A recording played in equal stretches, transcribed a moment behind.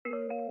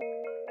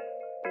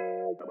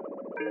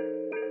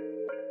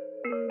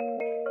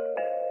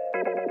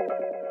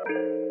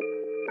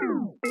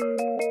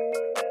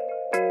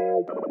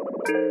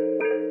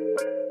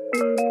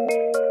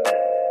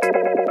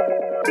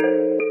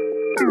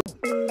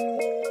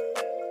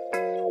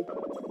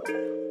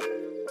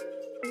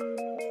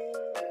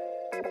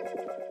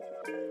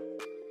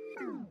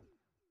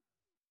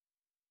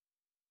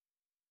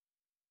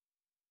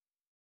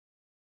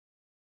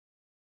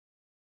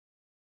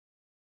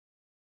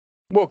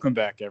Welcome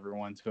back,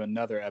 everyone, to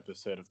another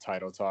episode of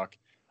Title Talk.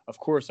 Of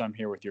course, I'm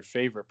here with your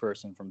favorite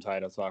person from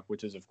Title Talk,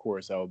 which is, of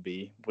course,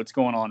 LB. What's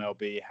going on,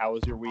 LB? How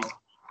was your week?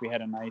 We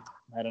had a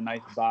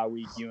nice bye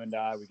week. You and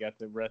I, we got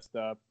to rest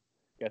up,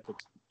 got to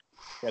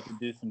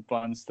do some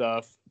fun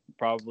stuff.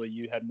 Probably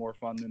you had more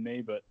fun than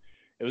me, but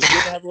it was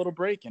good to have a little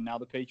break. And now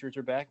the Patriots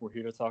are back. We're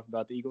here to talk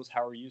about the Eagles.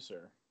 How are you,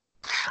 sir?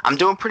 I'm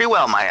doing pretty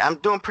well, Mike. I'm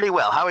doing pretty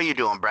well. How are you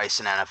doing,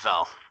 Bryson,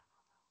 NFL?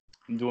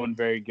 I'm doing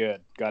very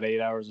good. Got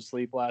 8 hours of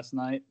sleep last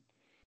night.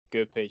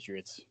 Good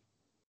Patriots.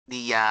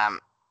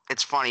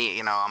 It's funny,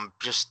 you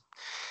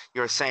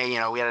were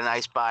saying, we had a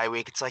nice bye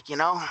week. It's like,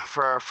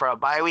 for a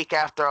bye week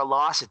after a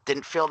loss, it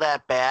didn't feel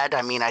that bad.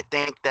 I mean, I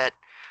think that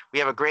we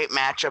have a great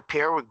matchup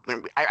here.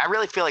 I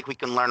really feel like we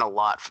can learn a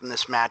lot from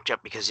this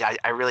matchup because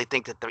I really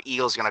think that the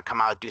Eagles are going to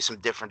come out and do some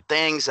different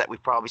things that we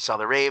probably saw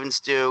the Ravens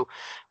do.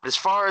 But as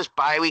far as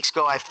bye weeks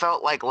go, I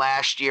felt like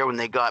last year when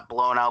they got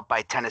blown out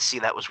by Tennessee,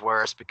 that was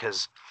worse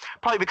because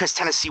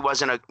Tennessee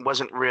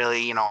wasn't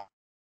really,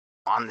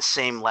 on the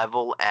same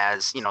level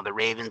as, the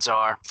Ravens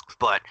are.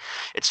 But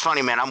it's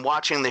funny, man. I'm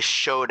watching this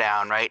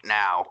showdown right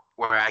now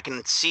where I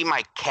can see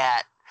my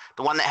cat,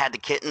 the one that had the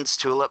kittens,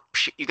 Tulip.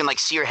 You can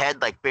see her head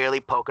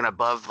barely poking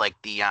above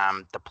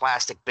the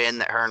plastic bin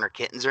that her and her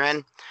kittens are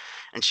in,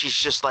 and she's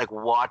just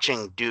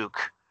watching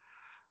Duke.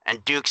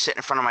 And Duke's sitting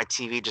in front of my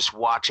TV just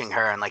watching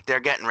her, and they're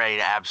getting ready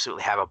to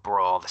absolutely have a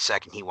brawl the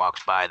second he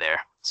walks by there.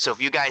 So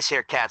if you guys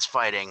hear cats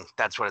fighting,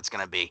 that's what it's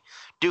going to be.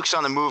 Duke's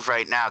on the move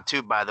right now,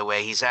 too, by the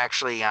way. He's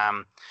actually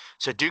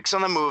so Duke's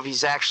on the move.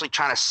 He's actually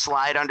trying to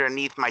slide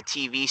underneath my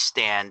TV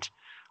stand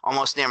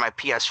almost near my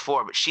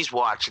PS4, but she's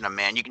watching him,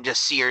 man. You can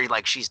just see her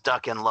she's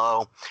ducking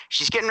low.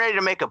 She's getting ready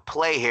to make a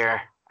play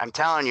here. I'm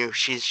telling you,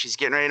 she's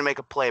getting ready to make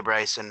a play,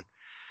 Bryson.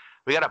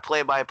 We got a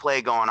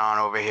play-by-play going on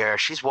over here.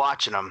 She's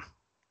watching him.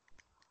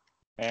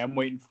 Hey, I'm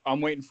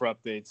waiting for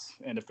updates,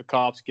 and if the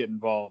cops get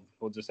involved,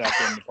 we'll just have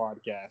to end the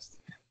podcast.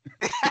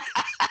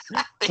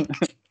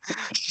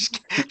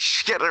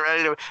 She's getting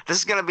ready to. This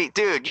is gonna be,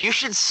 dude. You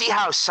should see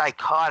how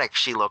psychotic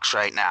she looks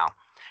right now.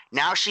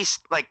 Now she's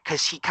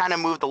because he kind of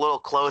moved a little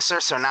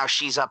closer, so now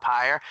she's up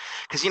higher.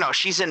 Because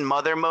she's in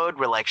mother mode,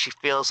 where she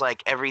feels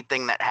like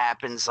everything that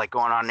happens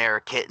going on there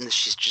are kittens.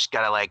 She's just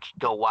gotta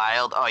go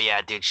wild. Oh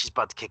yeah, dude, she's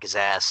about to kick his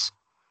ass.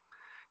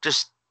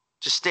 Just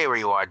stay where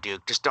you are,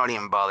 Duke. Just don't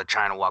even bother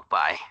trying to walk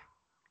by.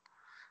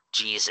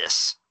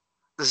 Jesus,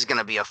 this is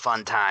gonna be a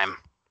fun time.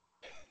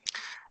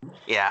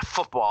 Yeah,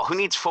 football. Who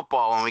needs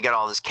football when we got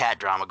all this cat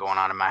drama going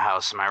on in my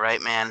house? Am I right,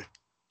 man?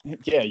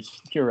 Yeah,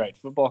 you're right.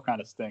 Football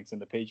kind of stinks,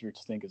 and the Patriots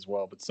stink as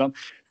well. But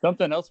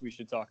something else we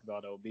should talk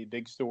about, LB.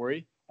 Big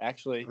story.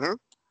 Actually,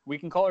 we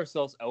can call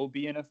ourselves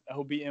LB and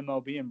LB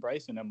MLB and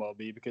Bryson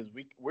MLB because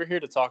we're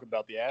here to talk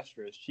about the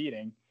Astros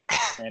cheating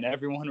and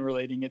everyone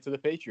relating it to the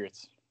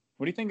Patriots.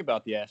 What do you think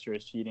about the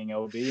Astros cheating,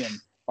 LB?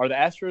 And are the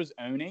Astros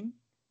owning?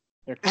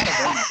 They're kind of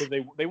owning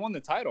because they won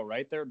the title,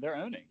 right? They're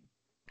owning.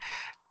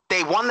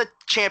 They won the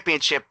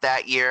championship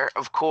that year.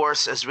 Of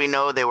course, as we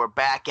know, they were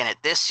back in it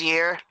this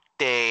year.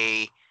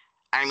 They're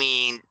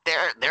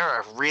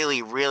a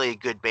really, really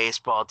good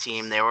baseball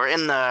team. They were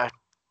in the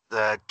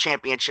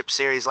championship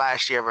series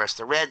last year versus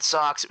the Red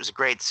Sox. It was a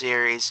great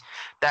series.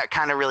 That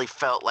kind of really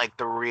felt like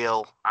the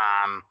real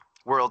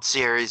World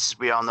Series.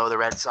 We all know the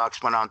Red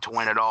Sox went on to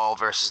win it all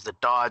versus the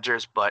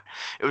Dodgers, but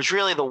it was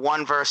really the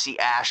one versus the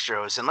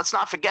Astros. And let's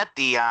not forget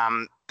the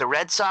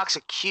Red Sox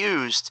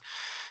accused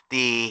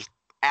the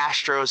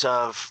Astros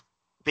of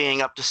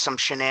being up to some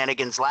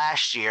shenanigans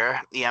last year.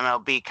 The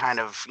MLB kind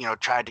of,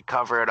 tried to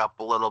cover it up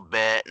a little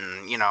bit,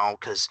 and,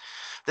 because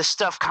this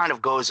stuff kind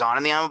of goes on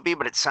in the MLB,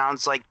 but it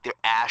sounds like the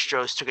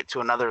Astros took it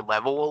to another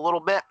level a little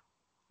bit.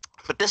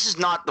 But this is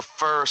not the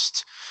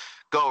first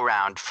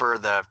go-round for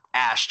the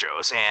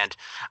Astros, and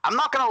I'm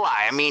not going to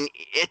lie. I mean,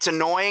 it's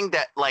annoying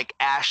that,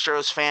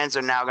 Astros fans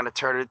are now going to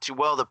turn it to,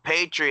 well, the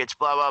Patriots,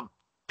 blah, blah.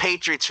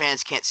 Patriots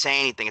fans can't say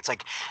anything. It's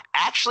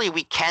actually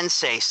we can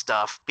say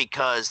stuff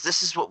because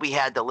this is what we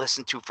had to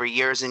listen to for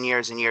years and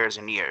years and years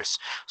and years.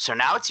 So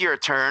now it's your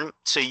turn.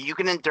 So you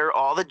can endure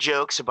all the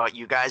jokes about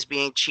you guys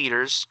being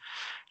cheaters.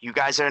 You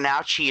guys are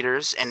now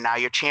cheaters, and now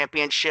your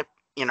championship,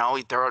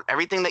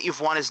 everything that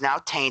you've won is now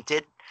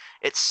tainted.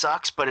 It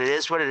sucks, but it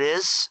is what it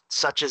is.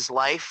 Such is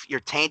life. You're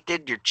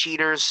tainted. You're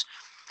cheaters.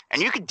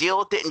 And you can deal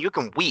with it and you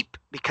can weep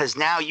because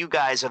now you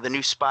guys are the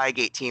new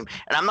Spygate team.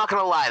 And I'm not going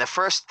to lie, the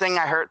first thing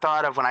I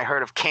thought of when I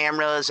heard of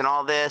cameras and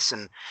all this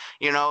and,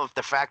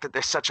 the fact that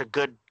they're such a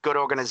good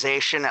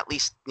organization, at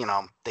least,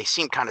 they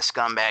seem kind of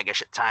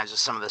scumbaggish at times with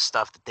some of the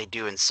stuff that they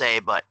do and say.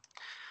 But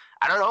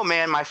I don't know,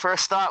 man. My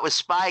first thought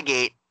was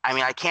Spygate. I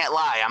mean, I can't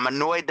lie. I'm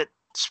annoyed that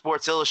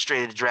Sports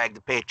Illustrated dragged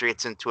the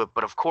Patriots into it,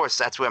 but of course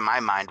that's where my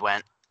mind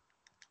went.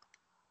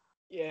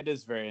 Yeah, it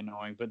is very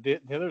annoying. But the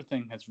other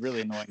thing that's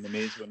really annoying to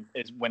me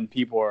is when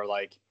people are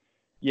like,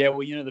 yeah,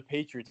 well, the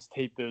Patriots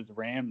taped those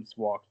Rams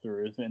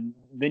walkthroughs, and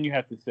then you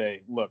have to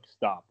say, look,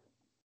 stop.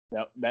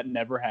 That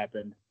never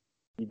happened.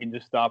 You can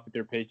just stop with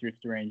their Patriots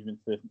derangement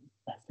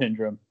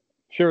syndrome.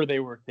 Sure, they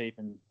were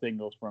taping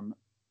signals from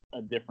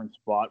a different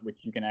spot, which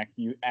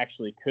you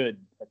actually could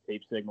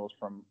tape signals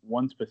from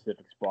one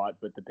specific spot,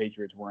 but the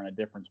Patriots were in a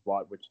different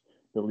spot, which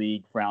the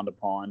league frowned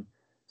upon,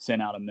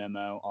 sent out a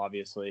memo,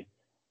 obviously.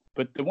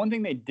 But the one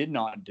thing they did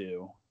not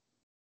do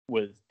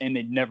was, and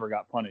they never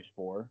got punished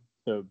for,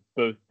 so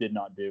both did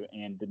not do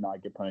and did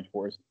not get punished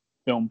for, is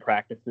film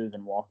practices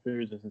and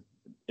walkthroughs.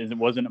 It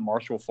wasn't it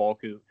Marshall Faulk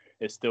who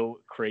is still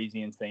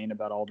crazy insane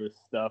about all this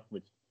stuff,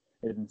 which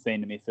is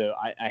insane to me. So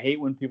I hate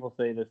when people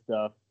say this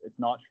stuff. It's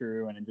not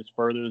true, and it just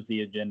furthers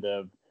the agenda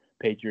of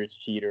Patriots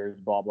cheaters,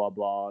 blah, blah,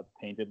 blah,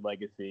 tainted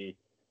legacy.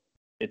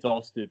 It's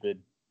all stupid.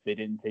 They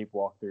didn't tape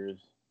walkthroughs.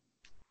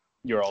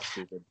 You're all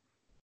stupid.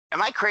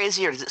 Am I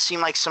crazy, or does it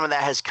seem like some of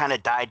that has kind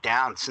of died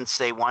down since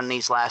they won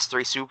these last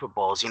 3 Super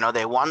Bowls?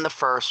 They won the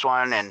first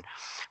one, and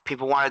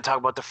people wanted to talk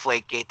about the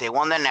Flakegate. They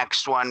won the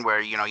next one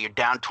where, you're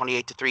down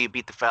 28-3, you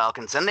beat the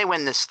Falcons. Then they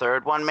win this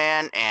third one,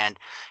 man, and,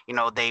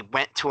 they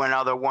went to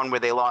another one where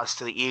they lost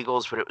to the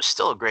Eagles, but it was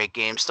still a great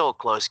game, still a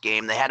close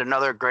game. They had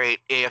another great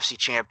AFC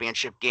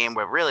Championship game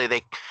where really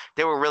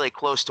they were really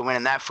close to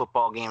winning that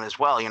football game as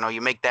well.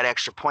 You make that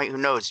extra point, who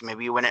knows?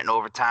 Maybe you win it in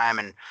overtime,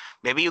 and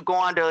maybe you go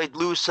on to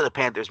lose to the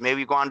Panthers.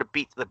 Maybe you go on to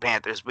beat the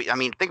Panthers. But,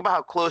 think about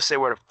how close they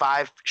were to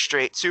 5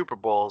 straight Super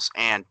Bowls,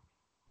 and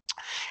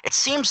it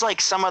seems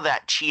like some of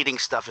that cheating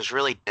stuff has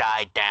really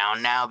died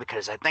down now,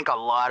 because I think a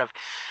lot of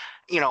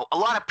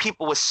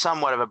people with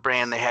somewhat of a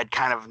brain in their head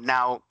kind of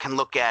now can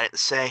look at it and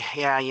say,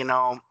 yeah, you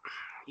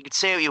could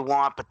say what you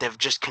want, but they've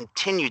just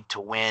continued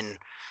to win.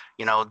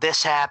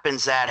 This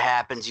happens, that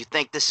happens. You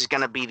think this is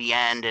going to be the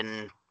end,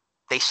 and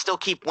they still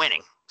keep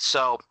winning.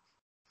 So,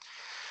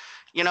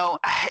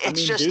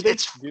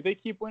 it's do they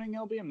keep winning,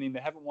 LB? I mean, they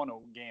haven't won a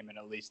game in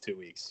at least 2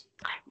 weeks.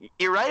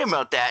 You're right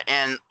about that.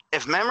 And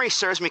if memory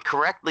serves me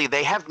correctly,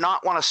 they have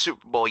not won a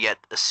Super Bowl yet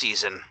this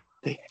season.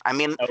 I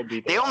mean,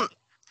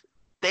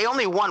 they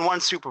only won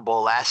 1 Super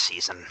Bowl last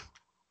season.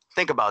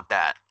 Think about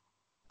that.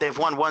 They've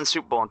won 1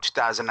 Super Bowl in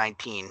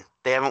 2019.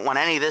 They haven't won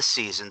any this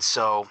season.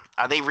 So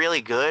are they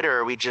really good, or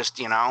are we just,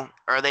 or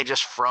are they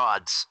just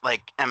frauds,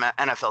 like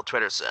NFL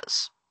Twitter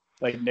says?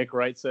 Like Nick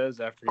Wright says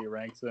after he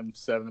ranks them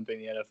 7th in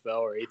the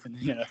NFL or 8th in the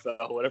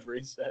NFL, whatever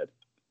he said.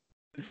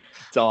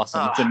 It's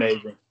awesome. It's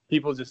amazing.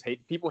 People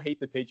hate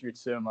the Patriots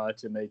so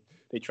much, and they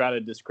try to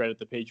discredit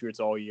the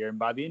Patriots all year. And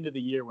by the end of the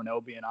year, when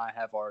LB and I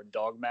have our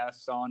dog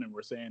masks on and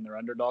we're saying they're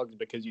underdogs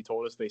because you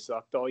told us they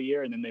sucked all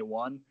year and then they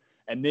won,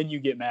 and then you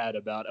get mad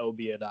about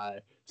LB and I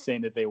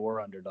saying that they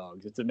were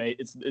underdogs. It's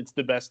it's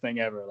the best thing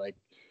ever. Like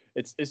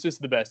it's just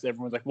the best.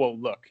 Everyone's like, well,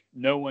 look,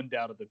 no one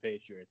doubted the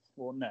Patriots.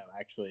 Well, no,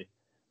 actually.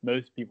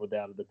 Most people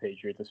doubted the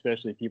Patriots,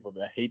 especially people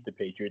that hate the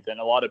Patriots, and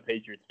a lot of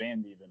Patriots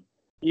fans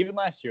even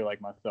last year, like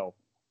myself,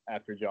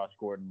 after Josh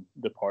Gordon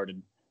departed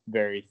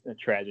very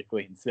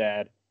tragically and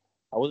sad.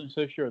 I wasn't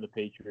so sure of the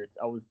Patriots.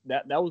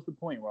 That was the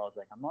point where I was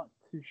like, I'm not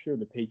too sure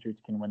the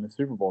Patriots can win the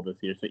Super Bowl this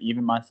year. So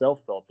even myself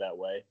felt that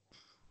way.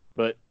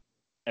 But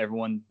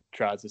everyone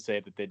tries to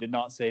say that they did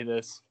not say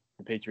this.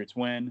 The Patriots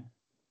win.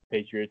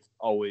 Patriots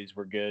always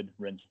were good.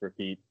 Rinse,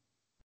 repeat.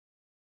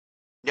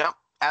 Yep.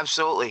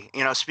 Absolutely.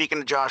 Speaking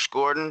of Josh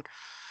Gordon,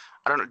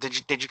 I don't know,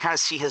 did you kind of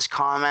see his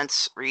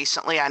comments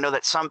recently? I know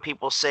that some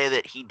people say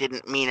that he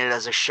didn't mean it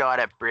as a shot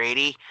at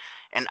Brady,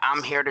 and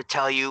I'm here to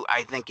tell you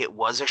I think it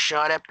was a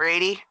shot at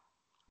Brady.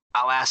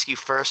 I'll ask you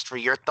first for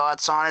your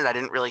thoughts on it. I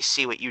didn't really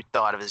see what you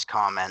thought of his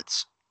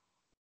comments.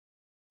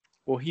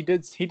 Well, he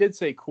did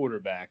say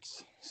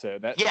quarterbacks. So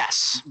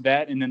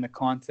that and then the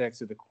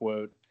context of the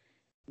quote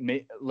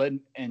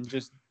and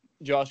just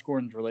Josh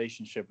Gordon's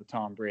relationship with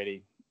Tom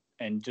Brady.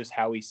 And just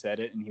how he said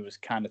it, and he was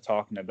kind of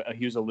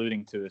he was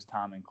alluding to his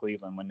time in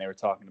Cleveland when they were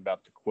talking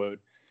about the quote.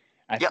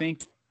 I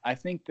think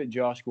that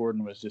Josh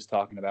Gordon was just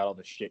talking about all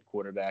the shit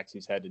quarterbacks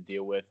he's had to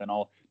deal with, and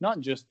all,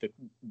 not just the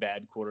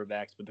bad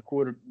quarterbacks, but the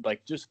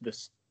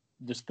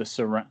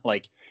surround,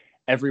 like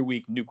every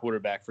week new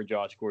quarterback for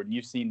Josh Gordon.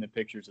 You've seen the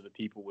pictures of the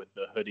people with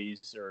the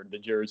hoodies or the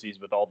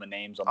jerseys with all the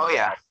names on the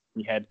back.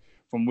 He had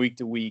from week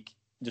to week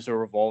just a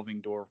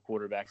revolving door of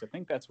quarterbacks. I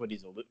think that's what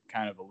he's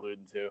kind of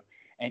alluding to.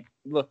 And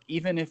look,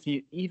 even if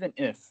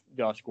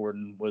Josh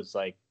Gordon was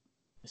like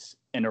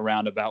in a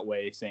roundabout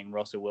way saying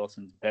Russell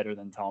Wilson's better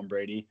than Tom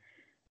Brady,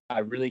 I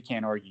really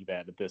can't argue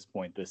that at this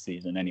point this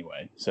season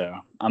anyway. So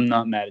I'm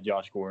not mad at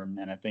Josh Gordon,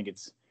 and I think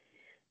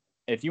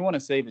if you want to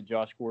say that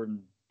Josh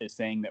Gordon is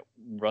saying that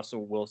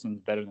Russell Wilson's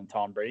better than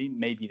Tom Brady,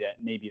 maybe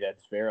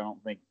that's fair.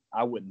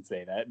 I wouldn't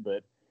say that,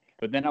 but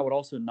then I would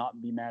also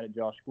not be mad at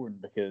Josh Gordon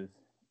because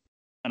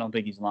I don't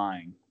think he's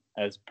lying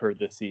as per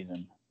this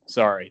season.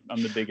 Sorry,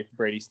 I'm the biggest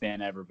Brady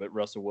stan ever, but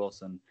Russell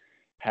Wilson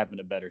having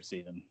a better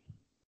season.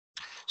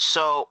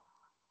 So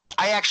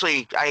I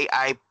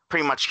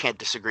pretty much can't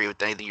disagree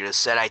with anything you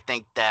just said. I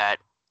think that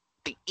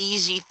the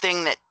easy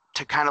thing that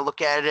to kind of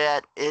look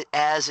at it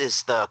as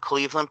is the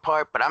Cleveland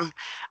part, but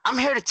I'm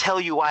here to tell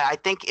you why I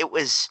think it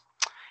was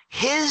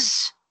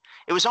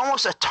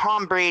almost a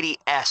Tom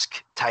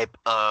Brady-esque type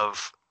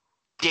of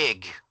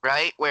dig,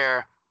 right?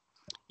 Where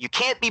you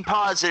can't be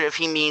positive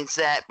he means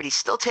that, but he's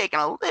still taking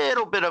a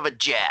little bit of a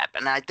jab.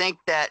 And I think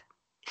that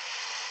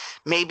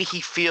maybe he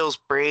feels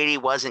Brady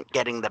wasn't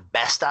getting the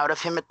best out of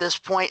him at this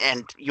point.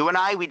 And you and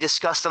I, we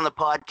discussed on the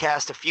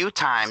podcast a few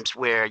times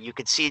where you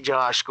could see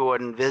Josh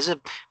Gordon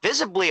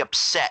visibly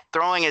upset,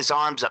 throwing his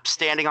arms up,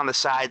 standing on the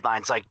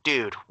sidelines like,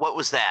 dude, what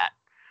was that?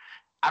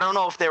 I don't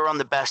know if they were on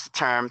the best of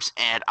terms.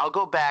 And I'll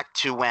go back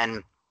to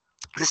when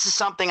this is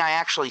something I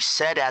actually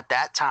said at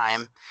that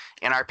time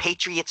in our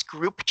Patriots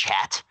group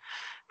chat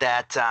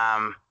that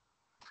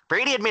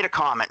Brady had made a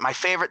comment. My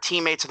favorite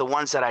teammates are the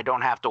ones that I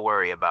don't have to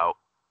worry about.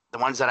 The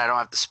ones that I don't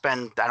have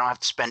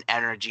to spend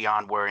energy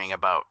on worrying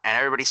about. And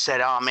everybody said,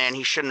 oh man,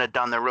 he shouldn't have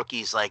done the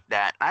rookies like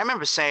that. I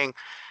remember saying,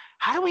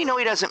 how do we know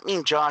he doesn't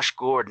mean Josh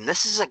Gordon?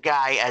 This is a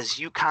guy, as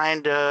you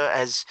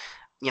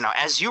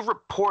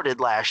reported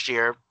last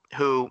year,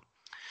 who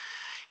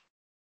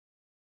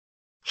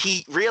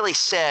he really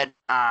said,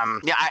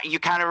 you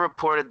kind of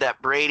reported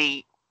that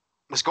Brady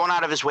was going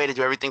out of his way to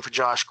do everything for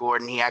Josh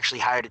Gordon. He actually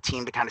hired a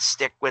team to kind of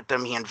stick with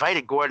him. He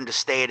invited Gordon to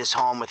stay at his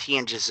home with he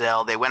and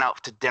Gisele. They went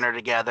out to dinner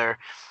together.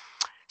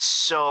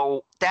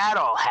 So that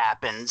all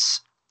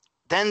happens.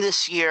 Then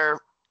this year,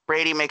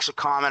 Brady makes a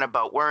comment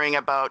about worrying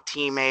about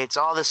teammates,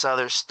 all this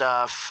other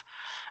stuff.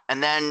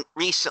 And then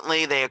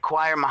recently they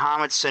acquire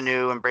Mohamed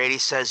Sanu, and Brady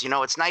says,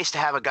 it's nice to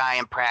have a guy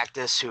in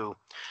practice who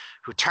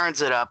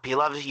turns it up. He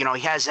loves, he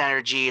has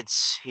energy.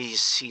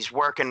 He's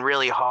working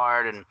really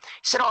hard. And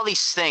he said all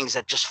these things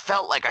that just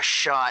felt like a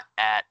shot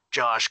at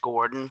Josh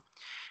Gordon.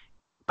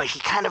 But he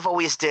kind of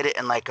always did it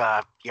in like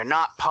you're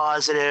not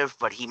positive,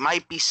 but he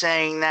might be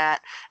saying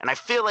that. And I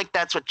feel like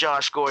that's what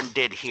Josh Gordon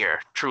did here,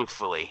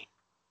 truthfully.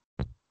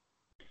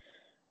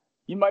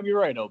 You might be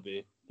right,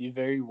 LB. You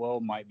very well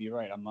might be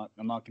right. I'm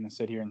not going to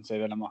sit here and say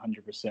that I'm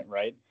 100%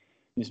 right.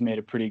 You just made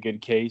a pretty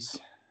good case.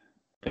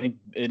 I think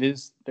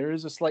there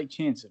is a slight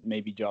chance that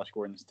maybe Josh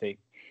Gordon's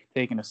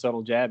taking a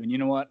subtle jab. And you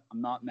know what?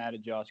 I'm not mad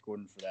at Josh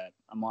Gordon for that.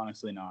 I'm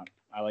honestly not.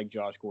 I like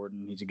Josh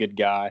Gordon. He's a good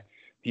guy.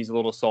 He's a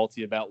little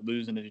salty about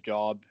losing his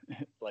job,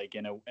 like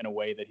in a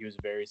way that he was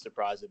very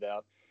surprised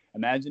about.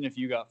 Imagine if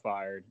you got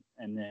fired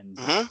and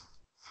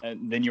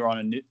then you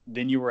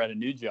were at a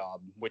new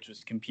job, which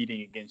was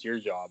competing against your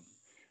job.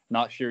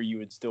 Not sure you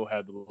would still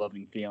have the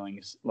loving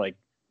feelings like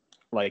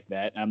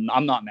that. I'm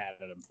not mad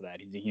at him for that.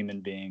 He's a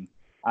human being.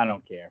 I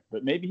don't care,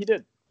 but maybe he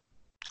did.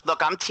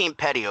 Look, I'm Team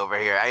Petty over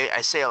here.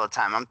 I say all the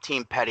time, I'm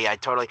Team Petty. And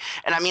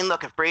I mean,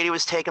 look, if Brady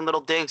was taking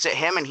little digs at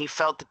him and he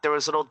felt that there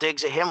was little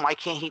digs at him, why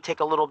can't he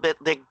take a little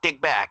bit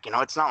dig back?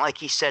 It's not like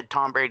he said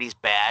Tom Brady's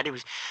bad.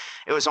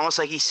 It was almost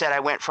like he said, I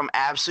went from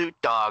absolute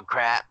dog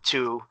crap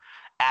to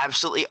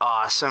absolutely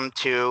awesome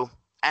to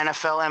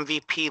NFL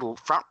MVP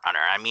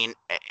frontrunner. I mean,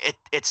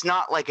 it's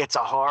not like it's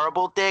a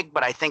horrible dig,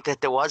 but I think that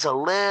there was a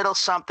little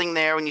something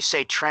there when you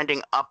say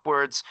trending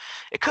upwards.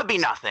 It could be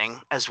nothing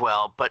as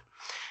well, but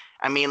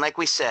I mean, like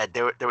we said,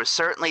 there were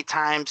certainly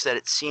times that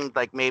it seemed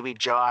like maybe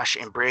Josh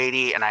and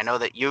Brady, and I know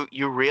that you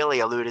really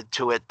alluded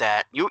to it,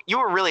 that you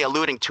were really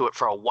alluding to it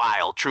for a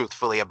while,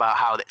 truthfully, about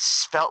how it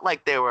felt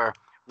like they were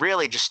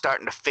really just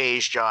starting to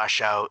phase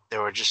Josh out. They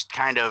were just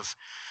kind of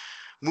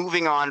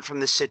moving on from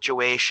the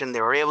situation.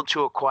 They were able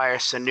to acquire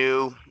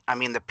Sanu. I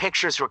mean, the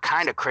pictures were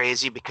kind of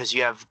crazy because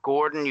you have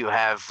Gordon, you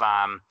have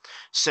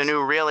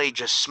Sanu really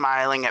just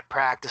smiling at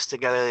practice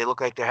together. They look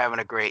like they're having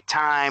a great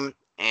time.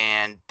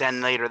 And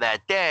then later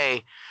that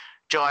day,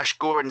 Josh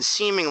Gordon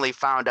seemingly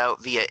found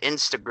out via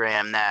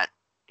Instagram that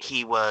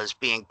he was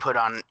being put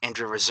on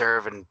injured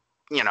reserve and,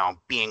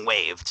 being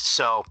waived.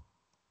 So,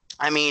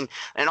 I mean,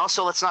 and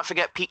also let's not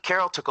forget Pete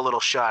Carroll took a little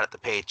shot at the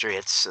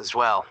Patriots as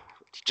well.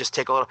 Just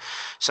take a little.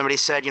 Somebody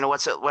said,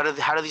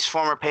 how do these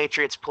former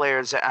Patriots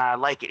players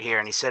like it here?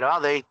 And he said, oh,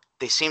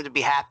 they seem to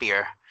be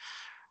happier.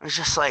 I was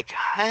just like,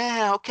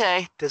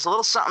 okay, there's a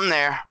little something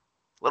there.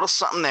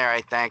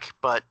 I think,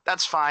 but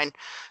that's fine.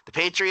 The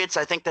Patriots,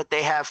 I think that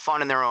they have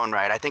fun in their own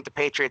right. I think the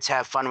Patriots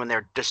have fun when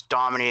they're just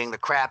dominating the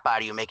crap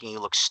out of you, making you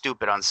look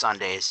stupid on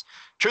Sundays.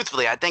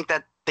 Truthfully, I think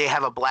that they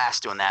have a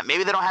blast doing that.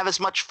 Maybe they don't have as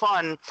much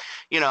fun,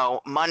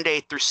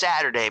 Monday through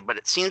Saturday, but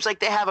it seems like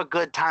they have a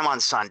good time on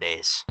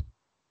Sundays.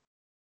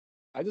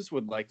 I just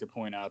would like to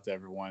point out to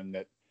everyone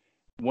that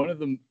one of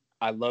them,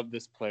 I love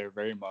this player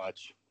very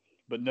much,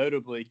 but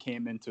notably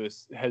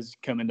has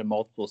come into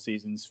multiple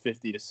seasons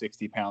 50 to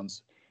 60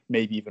 pounds,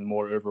 maybe even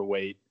more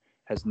overweight,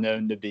 has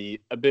known to be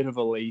a bit of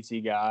a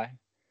lazy guy,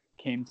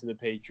 came to the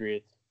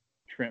Patriots,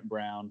 Trent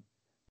Brown,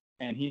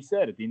 and he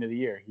said at the end of the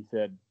year,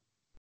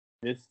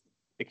 this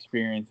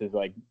experience is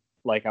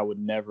like I would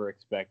never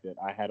expect it.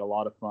 I had a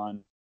lot of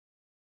fun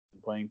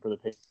playing for the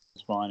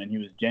Patriots, fun, and he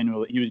was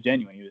genuine.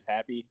 He was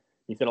happy.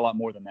 He said a lot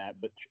more than that.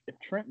 But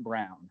Trent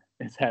Brown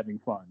is having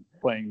fun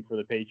playing for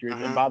the Patriots.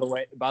 Mm-hmm.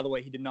 And by the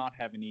way, he did not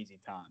have an easy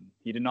time.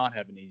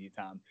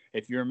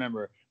 If you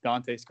remember,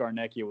 Dante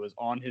Scarnecchia was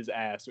on his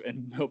ass,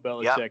 and Bill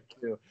Belichick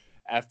too.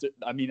 I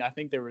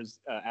think there was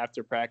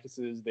after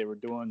practices, they were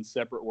doing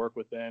separate work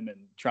with him and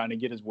trying to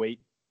get his weight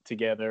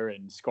together,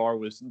 and Scar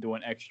was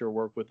doing extra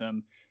work with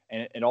him,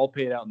 and it all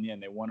paid out in the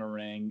end. They won a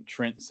ring.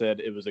 Trent said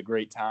it was a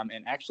great time,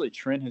 and actually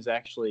Trent has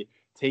actually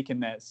taken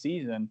that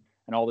season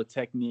and all the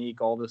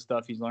technique, all the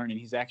stuff he's learning,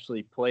 he's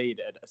actually played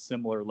at a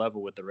similar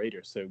level with the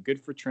Raiders. So good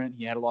for Trent.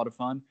 He had a lot of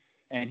fun,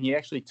 and he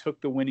actually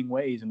took the winning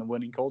ways and the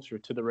winning culture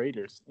to the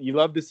Raiders. You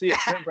love to see it.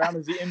 Trent Brown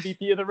is the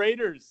MVP of the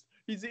Raiders.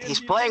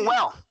 He's playing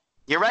well.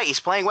 You're right. He's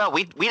playing well.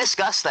 We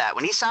discussed that.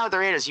 When he signed with the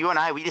Raiders, you and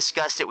I, we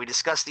discussed it. We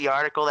discussed the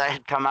article that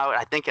had come out,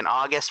 I think, in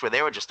August, where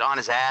they were just on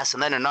his ass.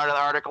 And then another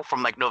article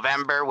from, like,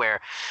 November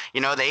where,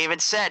 they even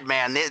said,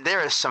 man,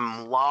 there are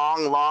some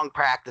long, long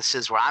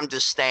practices where I'm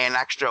just staying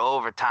extra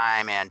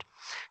overtime. And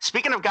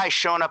speaking of guys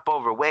showing up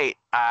overweight,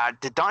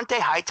 did Dante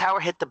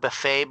Hightower hit the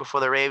buffet before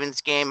the Ravens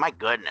game? My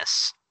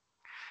goodness.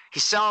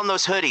 He's selling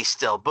those hoodies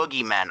still,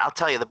 Boogeymen. I'll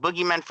tell you, the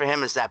Boogeymen for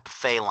him is that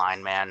buffet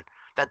line, man.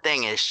 That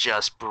thing is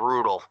just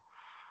brutal.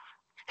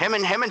 Him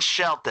and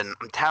Shelton,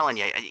 I'm telling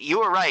you,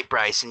 you were right,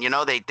 Bryson.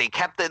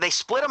 They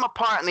split them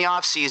apart in the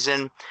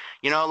offseason.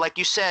 Like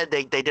you said,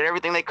 they did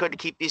everything they could to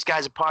keep these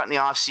guys apart in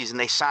the offseason.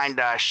 They signed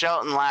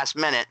Shelton last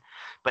minute.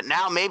 But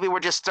now maybe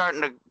we're just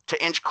starting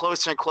to inch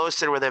closer and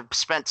closer to where they've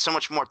spent so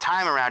much more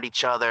time around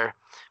each other.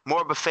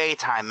 More buffet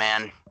time,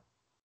 man.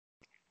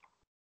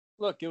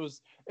 Look, it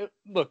was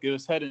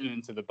heading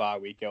into the bye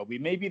week, LB.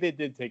 Maybe they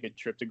did take a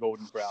trip to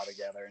Golden Corral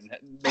together, and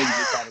maybe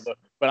they kind of.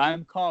 But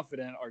I'm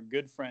confident our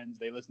good friends,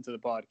 they listen to the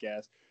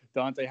podcast,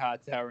 Dante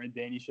Hightower and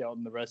Danny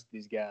Shelton, the rest of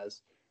these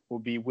guys will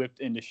be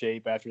whipped into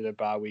shape after their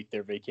bye week,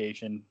 their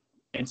vacation,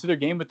 into their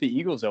game with the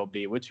Eagles,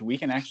 LB, which we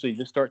can actually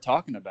just start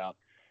talking about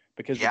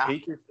because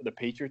the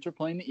Patriots are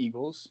playing the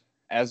Eagles,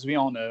 as we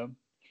all know.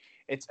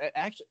 It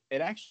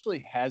actually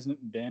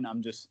hasn't been.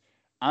 I'm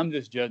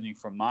just judging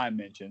from my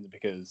mentions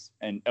because,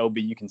 and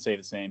LB, you can say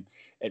the same.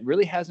 It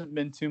really hasn't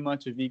been too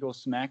much of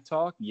Eagles smack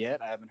talk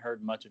yet. I haven't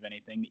heard much of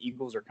anything. The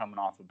Eagles are coming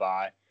off a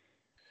bye.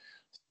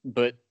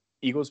 But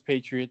Eagles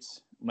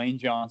Patriots, Lane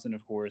Johnson,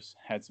 of course,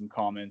 had some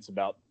comments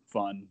about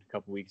fun a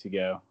couple weeks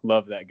ago.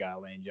 Love that guy,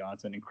 Lane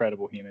Johnson.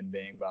 Incredible human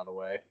being, by the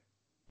way.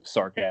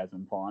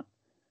 Sarcasm font.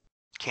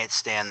 Can't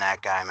stand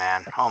that guy,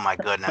 man. Oh, my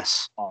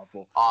goodness.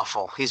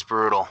 Awful. He's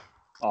brutal.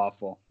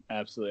 Awful.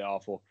 Absolutely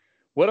awful.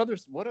 What other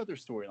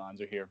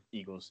storylines are here?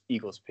 Eagles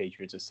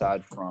Patriots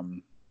aside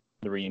from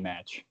the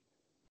rematch.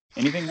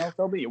 Anything else,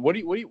 LB?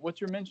 What's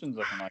your mentions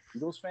looking like?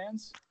 Eagles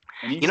fans?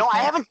 I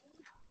haven't.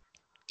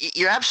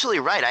 You're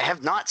absolutely right. I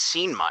have not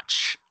seen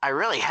much. I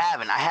really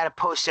haven't. I had a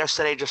post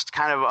yesterday just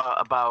kind of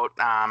about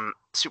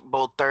Super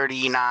Bowl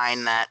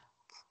 39 that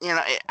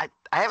I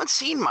haven't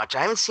seen much. I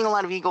haven't seen a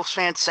lot of Eagles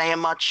fans saying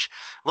much.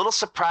 A little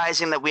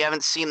surprising that we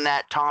haven't seen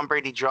that Tom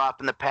Brady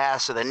drop in the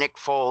past, or the Nick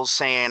Foles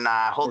saying,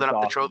 holding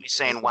up the trophy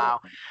saying, wow.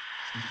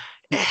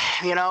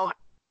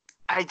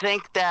 I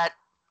think that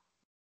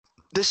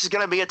this is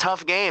going to be a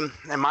tough game,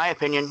 in my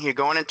opinion. You're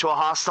going into a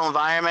hostile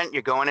environment.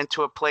 You're going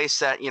into a place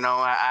that,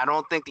 I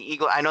don't think the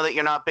Eagles – I know that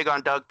you're not big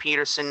on Doug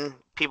Peterson.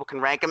 People can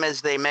rank him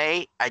as they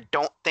may. I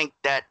don't think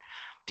that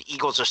the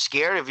Eagles are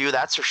scared of you,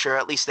 that's for sure.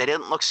 At least they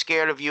didn't look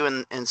scared of you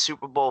in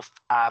Super Bowl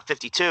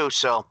 52.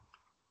 So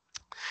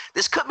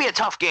this could be a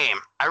tough game.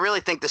 I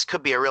really think this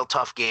could be a real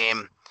tough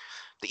game.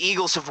 The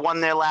Eagles have won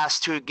their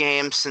last two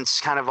games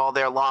since kind of all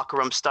their locker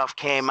room stuff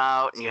came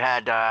out, and you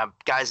had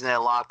guys in their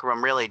locker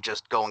room really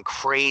just going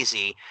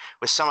crazy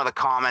with some of the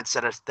comments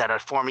that a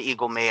former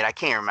Eagle made. I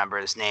can't remember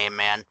his name,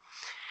 man.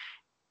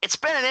 It's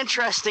been an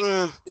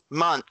interesting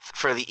month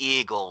for the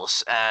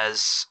Eagles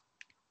as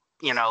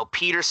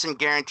Peterson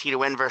guaranteed to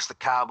win versus the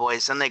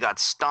Cowboys. Then they got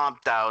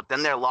stomped out.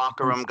 Then their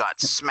locker room got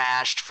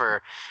smashed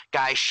for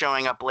guys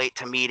showing up late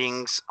to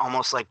meetings,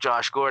 almost like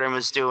Josh Gordon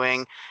was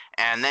doing.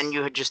 And then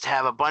you would just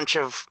have a bunch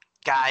of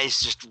guys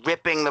just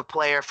ripping the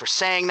player for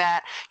saying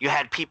that. You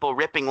had people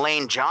ripping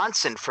Lane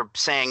Johnson for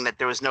saying that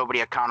there was nobody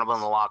accountable in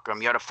the locker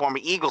room. You had a former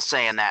Eagle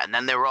saying that, and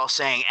then they were all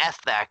saying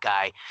F that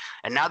guy.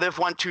 And now they've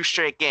won 2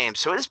 straight games.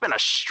 So it has been a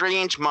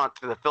strange month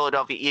for the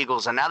Philadelphia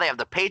Eagles, and now they have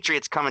the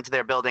Patriots coming to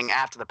their building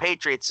after the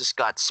Patriots just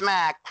got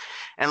smacked,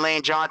 and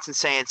Lane Johnson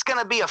saying it's going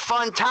to be a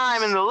fun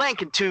time in the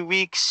Link in 2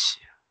 weeks.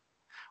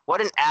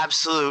 What an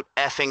absolute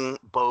effing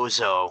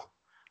bozo.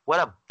 What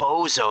a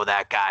bozo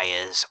that guy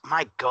is.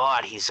 My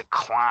God, he's a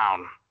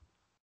clown.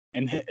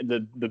 And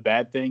the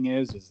bad thing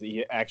is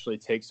he actually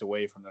takes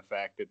away from the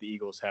fact that the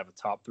Eagles have a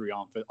top 3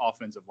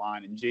 offensive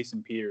line. And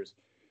Jason Peters,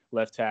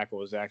 left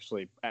tackle, is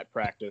actually at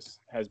practice,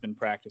 has been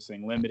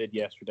practicing, limited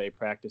yesterday,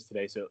 practice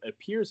today. So it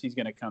appears he's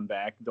going to come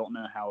back. Don't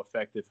know how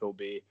effective he'll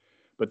be.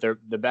 But the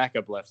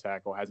backup left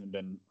tackle hasn't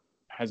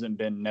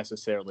been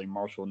necessarily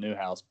Marshall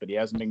Newhouse, but he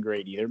hasn't been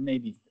great either.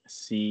 Maybe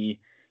C,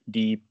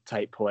 D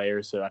type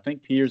player. So I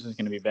think Peters is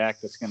going to be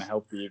back. That's going to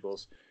help the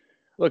Eagles.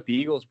 Look, the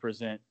Eagles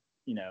present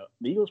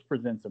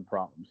some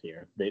problems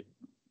here.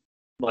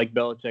 like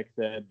Belichick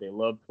said, they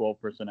love 12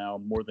 personnel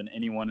more than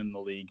anyone in the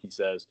league. He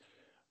says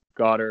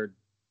Goddard,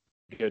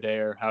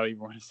 Goddard, however you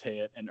want to say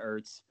it, and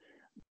Ertz.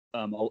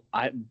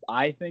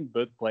 I think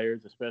both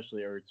players,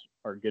 especially Ertz,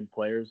 are good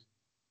players.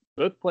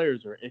 Both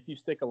players are, if you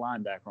stick a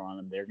linebacker on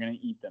them, they're going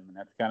to eat them, and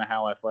that's kind of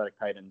how athletic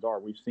tight ends are.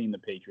 We've seen the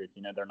Patriots.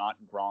 They're not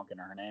Gronk and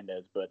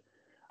Hernandez, but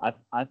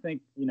I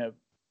think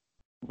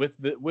with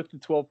the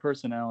 12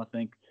 personnel, I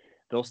think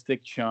they'll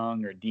stick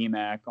Chung or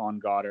D-Mac on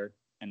Goddard,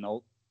 and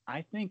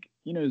I think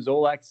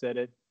Zolak said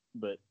it,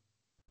 but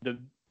the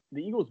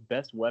Eagles'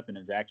 best weapon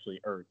is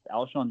actually Ertz.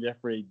 Alshon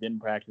Jeffrey didn't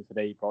practice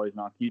today.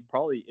 He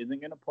probably isn't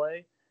going to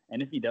play,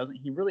 and if he doesn't,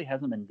 he really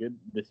hasn't been good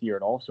this year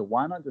at all. So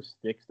why not just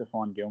stick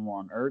Stephon Gilmore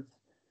on Ertz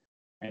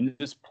and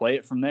just play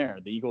it from there?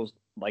 The Eagles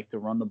like to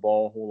run the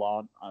ball a whole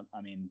lot.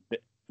 I mean,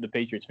 the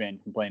Patriots fan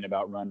complain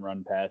about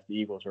run pass. The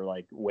Eagles are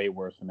like way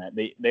worse than that.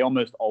 They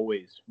almost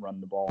always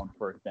run the ball on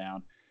first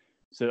down.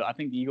 So I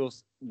think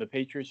the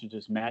Patriots should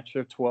just match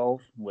their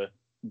 12 with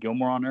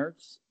Gilmore on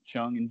Ertz,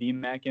 Chung and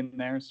D-Mac in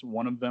there. So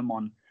one of them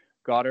on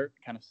Goddard,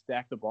 kind of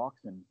stack the box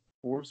and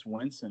force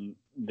Wentz and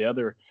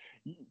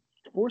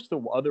force the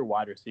other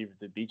wide receivers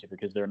to beat you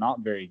because they're not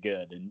very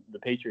good. And the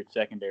Patriots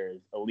secondary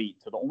is elite.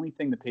 So the only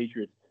thing the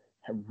Patriots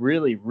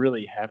really,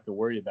 really have to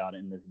worry about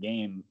in this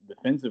game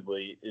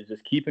defensively is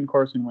just keeping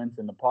Carson Wentz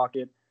in the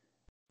pocket,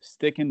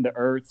 sticking to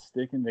Ertz,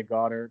 sticking to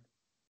Goddard,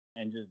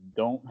 and just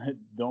don't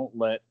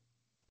let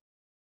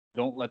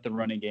the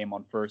running game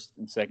on first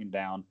and second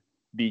down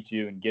beat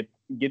you and get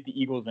the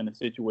Eagles in a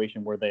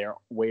situation where they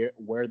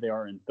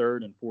are in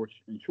third and fourth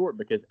and short,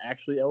 because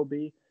actually,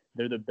 LB,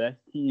 they're the best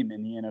team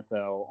in the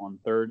NFL on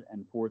third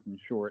and fourth and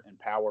short and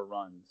power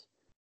runs.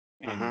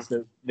 And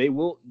so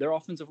their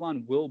offensive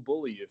line will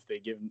bully you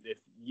if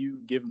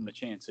you give them the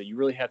chance. So you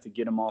really have to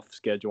get them off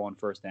schedule on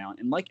first down.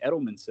 And like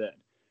Edelman said,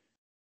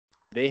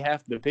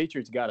 the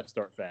Patriots got to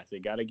start fast. They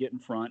got to get in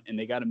front, and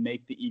they got to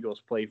make the Eagles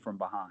play from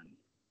behind.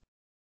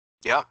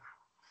 Yep.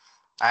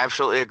 I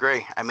absolutely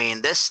agree. I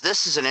mean, this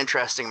is an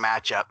interesting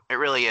matchup. It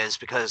really is,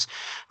 because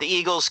the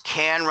Eagles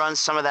can run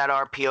some of that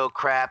RPO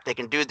crap. They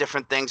can do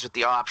different things with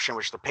the option,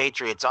 which the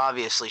Patriots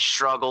obviously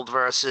struggled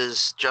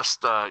versus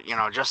just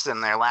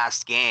in their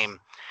last game.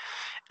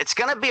 It's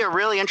going to be a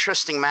really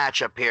interesting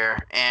matchup here,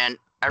 and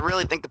I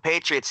really think the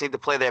Patriots need to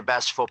play their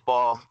best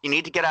football. You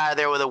need to get out of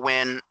there with a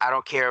win. I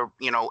don't care,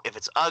 if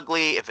it's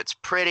ugly, if it's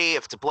pretty,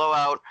 if it's a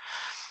blowout.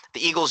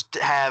 The Eagles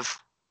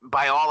have,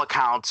 by all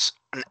accounts,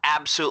 an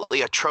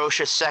absolutely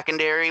atrocious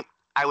secondary.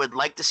 I would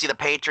like to see the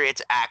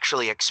Patriots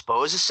actually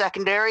expose a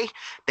secondary.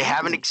 They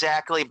haven't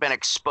exactly been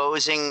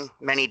exposing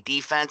many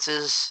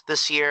defenses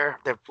this year.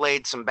 They've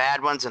played some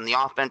bad ones, and the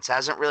offense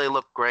hasn't really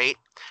looked great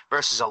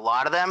versus a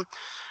lot of them.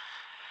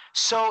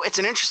 So it's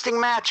an interesting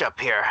matchup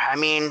here. I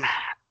mean,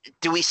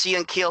 do we see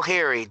N'Keal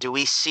Harry? Do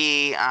we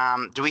see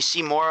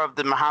more of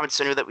the Mohamed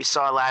Sanu that we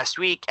saw last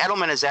week?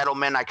 Edelman is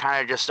Edelman. I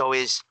kind of just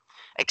always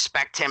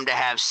expect him to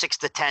have 6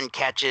 to 10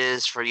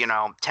 catches for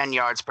 10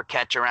 yards per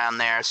catch around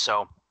there.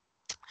 So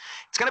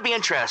it's going to be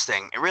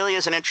interesting. It really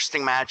is an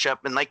interesting matchup.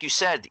 And like you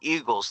said, the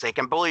Eagles, they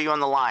can bully you on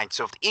the line.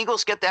 So if the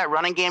Eagles get that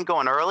running game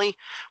going early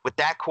with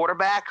that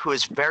quarterback who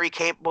is very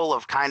capable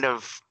of kind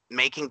of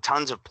making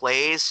tons of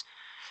plays,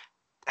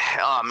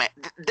 oh man,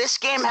 this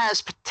game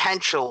has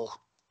potential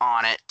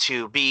on it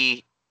to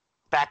be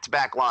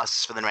back-to-back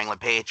losses for the New England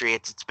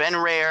Patriots. It's been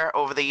rare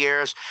over the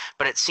years,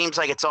 but it seems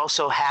like it's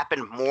also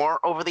happened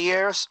more over the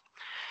years.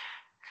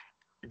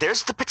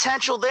 There's the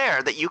potential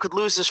there that you could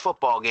lose this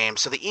football game.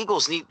 So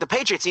the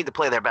Patriots need to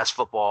play their best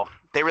football.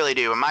 They really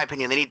do. In my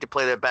opinion, they need to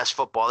play their best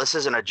football. This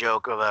isn't a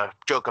joke of a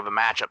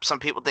matchup. Some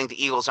people think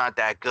the Eagles aren't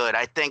that good.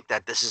 I think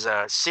that this is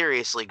a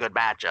seriously good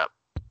matchup.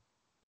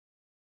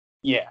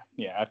 Yeah,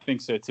 I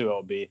think so too,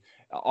 LB.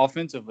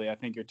 Offensively, I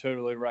think you're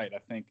totally right. I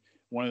think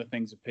one of the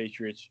things the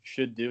Patriots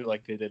should do,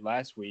 like they did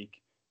last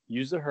week,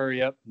 use the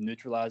hurry up,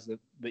 neutralize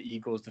the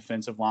Eagles'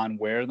 defensive line,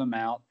 wear them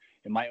out.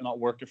 It might not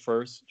work at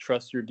first.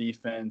 Trust your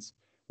defense.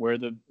 Wear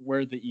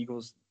the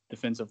Eagles'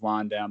 defensive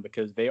line down,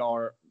 because they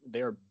are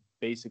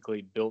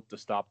basically built to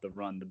stop the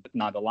run.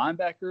 Now the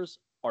linebackers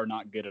are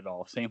not good at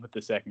all. Same with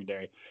the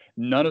secondary.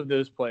 None of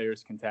those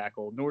players can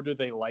tackle, nor do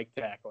they like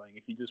tackling.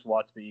 If you just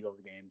watch the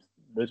Eagles games,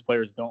 those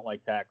players don't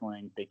like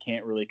tackling. They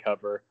can't really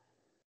cover.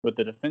 But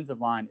the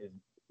defensive line is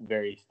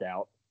very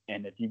stout,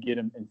 and if you get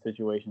them in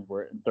situations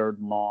where in third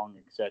and long,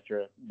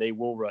 etc., they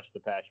will rush the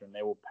passer and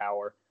they will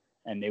power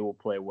and they will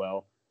play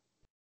well.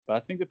 But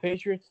I think the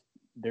Patriots,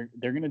 they're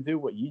going to do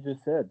what you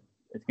just said.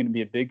 It's going to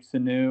be a big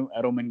Sanu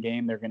Edelman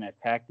game. They're going to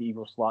attack the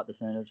Eagles slot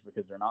defenders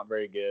because they're not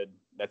very good.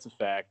 That's a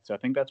fact. So I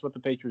think that's what the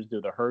Patriots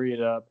do. They hurry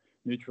it up,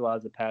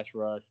 neutralize the pass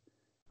rush,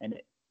 and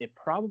it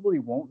probably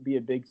won't be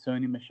a big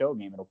Sony Michel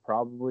game. It'll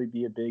probably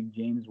be a big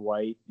James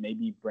White,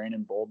 maybe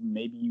Brandon Bolden,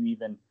 maybe you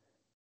even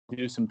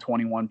do some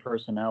 21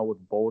 personnel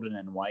with Bolden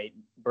and White.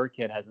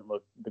 Burkhead hasn't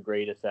looked the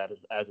greatest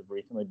as of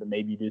recently, but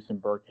maybe do some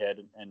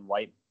Burkhead and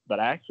White. But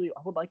I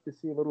would like to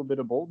see a little bit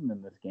of Bolden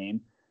in this game.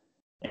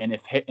 And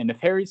if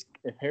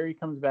Harry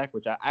comes back,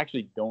 which I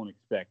actually don't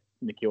expect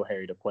N'Keal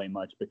Harry to play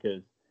much,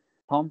 because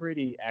Tom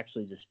Brady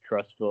actually just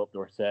trusts Philip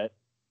Dorsett,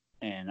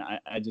 And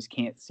I just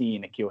can't see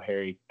N'Keal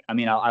Harry. I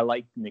mean, I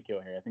like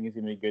N'Keal Harry. I think he's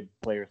going to be a good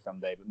player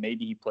someday. But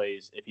maybe he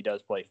plays, if he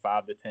does play,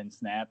 5 to 10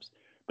 snaps.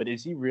 But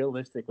is he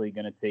realistically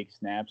going to take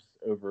snaps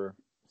over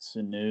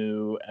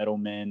Sanu,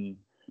 Edelman,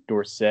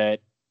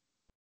 Dorsett,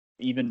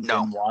 even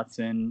No. Ben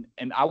Watson?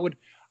 And I would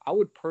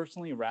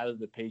personally rather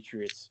the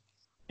Patriots,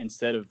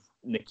 instead of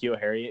N'Keal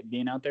Harry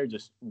being out there,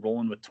 just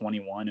rolling with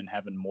 21 and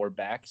having more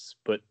backs,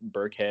 put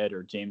Burkhead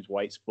or James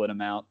White, split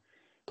them out,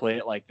 play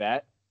it like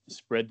that,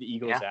 spread the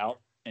Eagles out,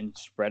 and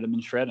spread them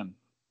and shred them.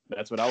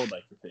 That's what I would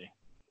like to see.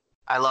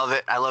 I love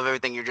it. I love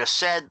everything you just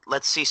said.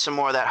 Let's see some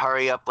more of that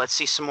hurry up. Let's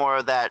see some more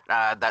of that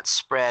that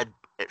spread.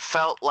 It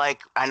felt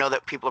like, I know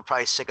that people are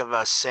probably sick of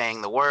us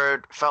saying the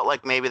word, felt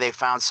like maybe they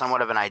found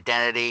somewhat of an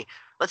identity.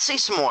 Let's see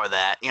some more of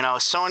that. You know,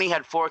 Sony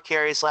had 4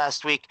 carries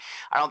last week.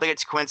 I don't think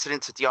it's a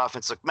coincidence that the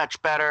offense looked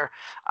much better.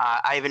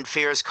 Ivan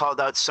Fears called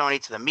out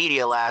Sony to the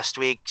media last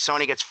week.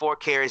 Sony gets 4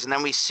 carries, and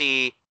then we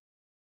see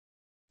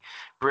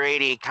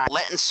Brady kind of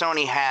letting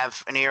Sony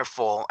have an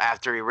earful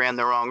after he ran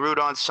the wrong route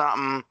on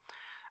something.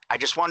 I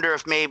just wonder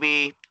if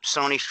maybe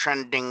Sony's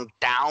trending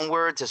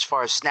downwards as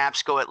far as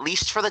snaps go, at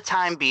least for the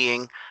time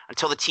being,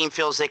 until the team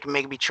feels they can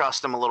maybe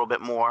trust him a little bit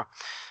more.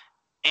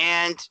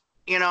 And,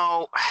 you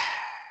know,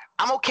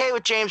 I'm okay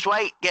with James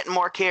White getting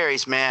more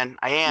carries, man.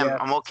 I am. Yeah.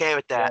 I'm okay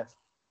with that.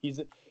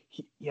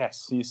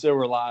 Yes. He's so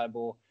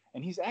reliable.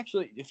 And he's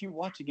actually, if you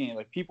watch a game,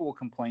 like, people will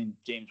complain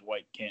James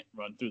White can't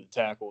run through the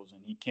tackles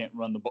and he can't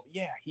run the ball.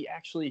 Yeah, he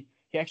actually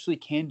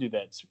can do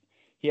that.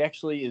 He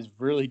actually is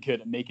really good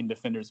at making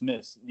defenders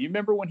miss. You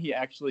remember when he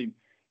actually,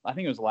 I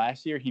think it was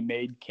last year, he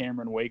made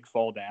Cameron Wake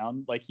fall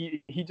down? Like,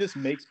 he just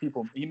makes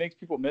people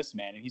miss,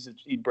 man.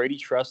 And Brady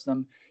trusts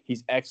him.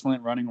 He's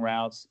excellent running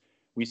routes.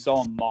 We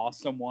saw him moss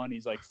someone.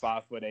 He's like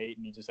 5'8",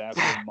 and he just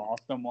absolutely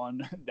mossed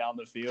someone down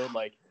the field.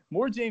 Like,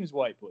 more James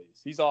White,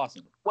 please. He's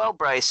awesome. Well,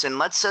 Bryson,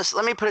 let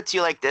me put it to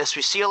you like this.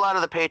 We see a lot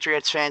of the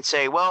Patriots fans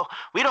say, well,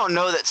 we don't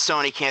know that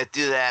Sony can't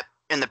do that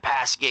in the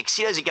pass game because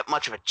he doesn't get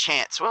much of a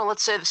chance. Well,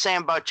 let's say the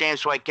same about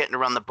James White getting to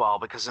run the ball,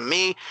 because of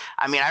me,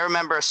 I mean, I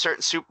remember a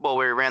certain Super Bowl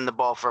where he ran the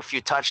ball for a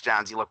few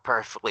touchdowns. He looked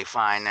perfectly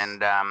fine.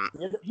 And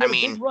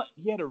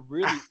he had a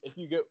really, if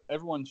you go,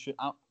 everyone should,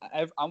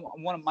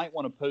 might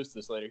want to post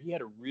this later. He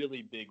had a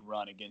really big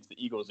run against the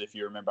Eagles, if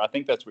you remember. I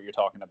think that's what you're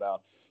talking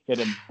about. He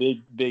had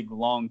a big,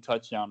 long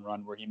touchdown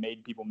run where he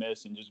made people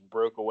miss and just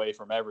broke away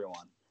from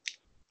everyone.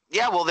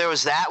 Yeah, well, there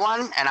was that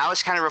one, and I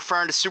was kind of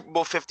referring to Super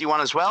Bowl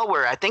 51 as well,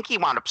 where I think he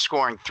wound up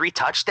scoring 3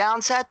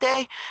 touchdowns that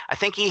day. I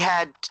think he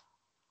had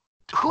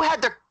 – who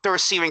had the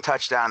receiving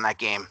touchdown in that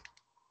game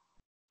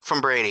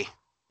from Brady?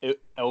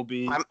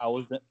 LB,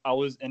 I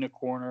was in a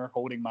corner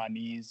holding my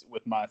knees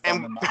with my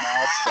thumb in my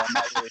mouth, so I'm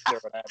not really sure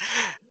what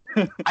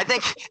happened.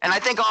 I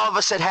think all of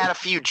us had a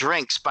few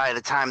drinks by the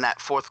time that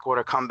fourth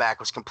quarter comeback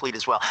was complete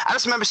as well. I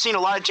just remember seeing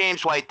a lot of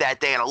James White that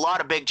day, and a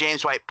lot of big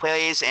James White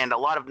plays and a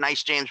lot of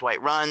nice James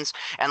White runs.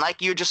 And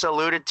like you just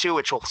alluded to,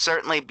 which will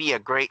certainly be a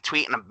great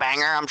tweet and a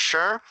banger, I'm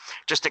sure,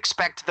 just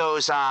expect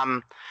those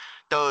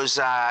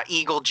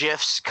Eagle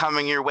GIFs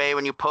coming your way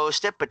when you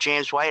post it. But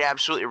James White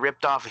absolutely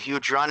ripped off a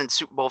huge run in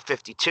Super Bowl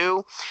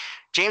 52.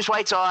 James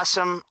White's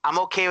awesome. I'm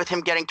okay with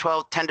him getting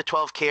 10 to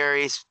 12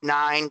 carries,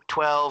 9,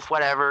 12,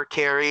 whatever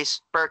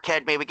carries.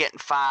 Burkhead maybe getting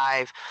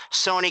 5.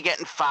 Sony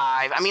getting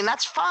 5. I mean,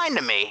 that's fine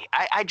to me.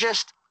 I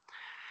just,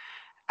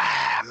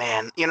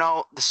 man, you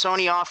know, the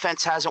Sony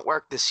offense hasn't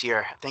worked this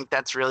year. I think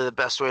that's really the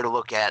best way to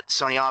look at it.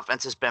 Sony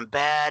offense has been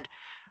bad.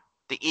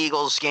 The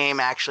Eagles game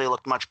actually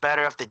looked much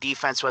better. If the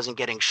defense wasn't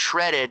getting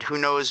shredded, who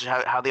knows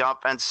how the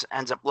offense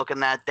ends up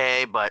looking that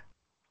day. But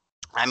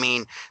I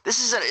mean,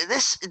 this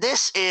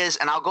is,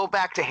 and I'll go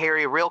back to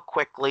Harry real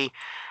quickly.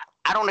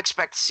 I don't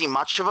expect to see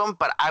much of him,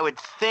 but I would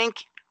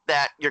think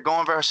that you're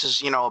going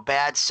versus, a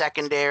bad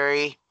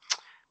secondary.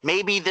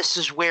 Maybe this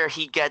is where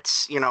he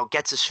gets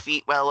his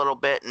feet wet a little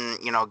bit and,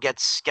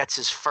 gets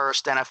his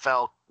first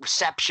NFL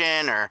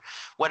reception or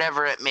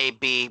whatever it may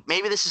be.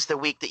 Maybe this is the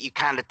week that you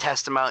kind of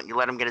test him out and you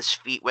let him get his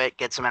feet wet,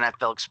 get some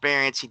NFL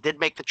experience. He did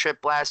make the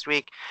trip last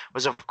week,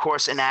 was of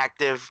course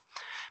inactive.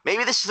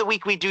 Maybe this is the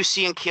week we do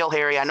see N'Keal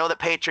Harry. I know that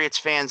Patriots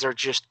fans are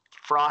just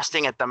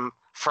frothing,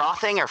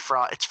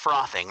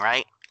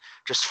 right?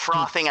 Just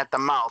frothing at the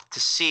mouth to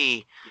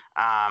see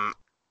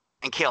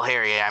N'Keal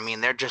Harry. I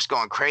mean, they're just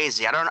going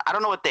crazy. I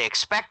don't know what they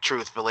expect,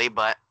 truthfully,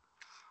 but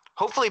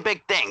hopefully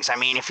big things. I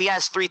mean, if he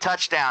has 3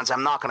 touchdowns,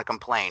 I'm not going to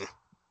complain.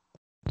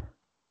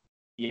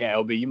 Yeah,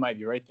 LB, you might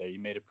be right there. You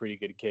made a pretty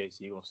good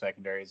case. Eagles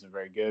secondary isn't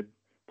very good.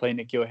 Play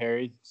N'Keal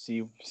Harry,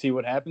 see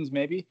what happens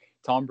maybe.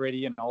 Tom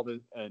Brady and all the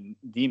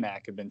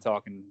DMAC have been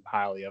talking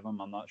highly of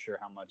him. I'm not sure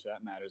how much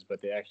that matters, but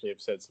they actually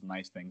have said some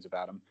nice things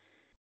about him.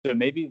 So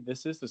maybe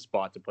this is the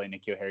spot to play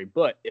N'Keal Harry.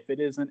 But if it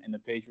isn't and the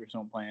Patriots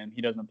don't play him,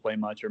 he doesn't play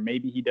much, or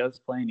maybe he does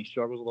play and he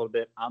struggles a little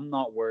bit, I'm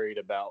not worried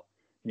about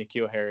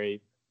N'Keal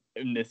Harry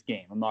in this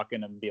game. I'm not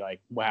going to be like,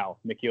 wow,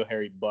 N'Keal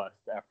Harry bust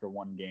after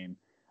one game.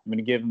 I'm going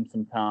to give him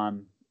some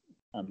time.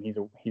 He's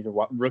a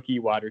rookie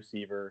wide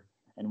receiver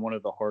and one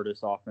of the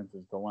hardest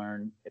offenses to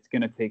learn. It's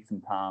going to take some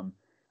time.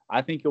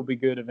 I think he'll be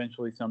good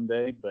eventually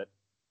someday, but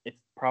it's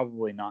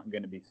probably not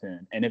going to be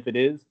soon. And if it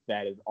is,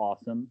 that is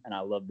awesome, and I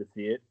love to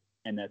see it.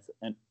 And that's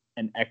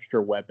an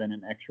extra weapon,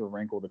 an extra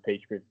wrinkle the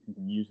Patriots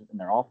can use in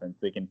their offense.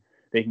 They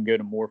can go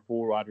to more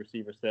full wide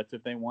receiver sets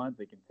if they want.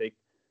 They can take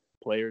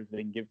players. They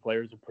can give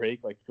players a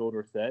break like Phil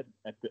Dorsett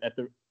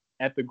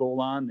at the goal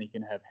line. They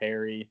can have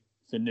Harry,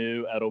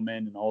 Sanu,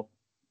 Edelman, and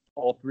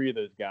all three of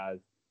those guys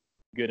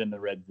good in the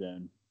red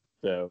zone.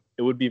 So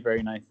it would be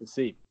very nice to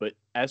see. But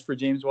as for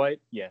James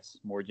White, yes,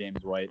 more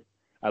James White.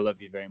 I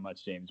love you very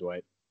much, James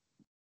White.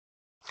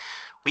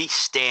 We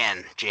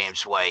stan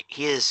James White.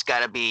 He's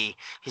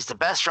the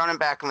best running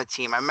back on the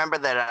team. I remember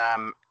that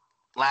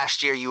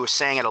last year you were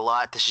saying it a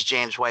lot. This is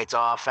James White's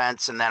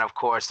offense. And then, of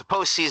course, the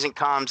postseason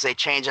comes. They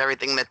change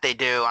everything that they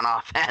do on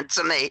offense.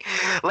 And they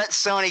let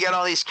Sony get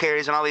all these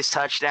carries and all these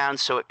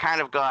touchdowns. So it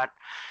kind of got,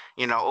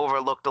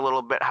 overlooked a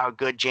little bit how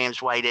good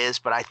James White is.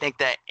 But I think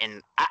that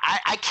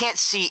I can't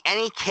see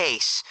any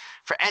case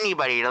for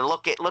anybody to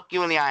look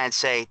you in the eye and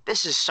say,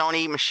 this is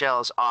Sony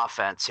Michel's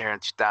offense here in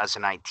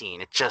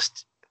 2019.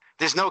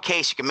 There's no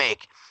case you can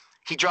make.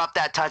 He dropped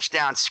that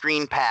touchdown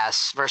screen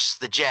pass versus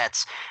the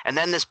Jets, and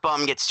then this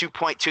bum gets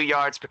 2.2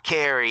 yards per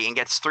carry and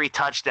gets 3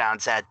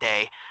 touchdowns that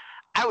day.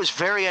 I was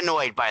very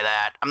annoyed by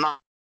that. I'm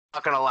not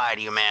going to lie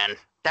to you, man.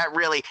 That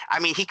really,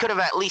 he could have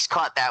at least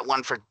caught that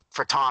one for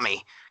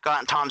Tommy,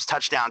 gotten Tom's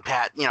touchdown,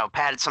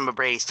 padded some of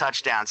Brady's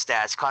touchdown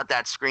stats, caught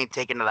that screen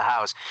taken to the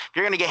house. If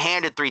you're going to get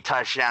handed 3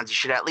 touchdowns, you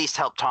should at least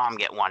help Tom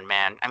get one,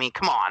 man.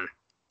 Come on.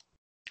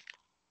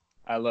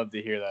 I love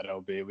to hear that,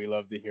 LB. We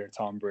love to hear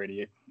Tom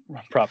Brady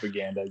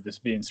propaganda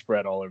just being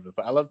spread all over the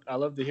place. I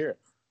love to hear it.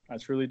 I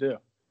truly do.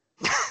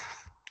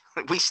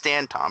 We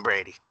stand Tom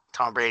Brady.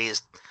 Tom Brady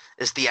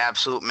is the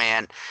absolute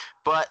man.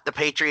 But the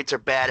Patriots are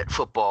bad at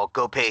football.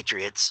 Go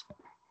Patriots.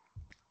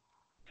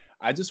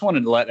 I just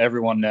wanted to let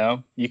everyone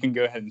know, you can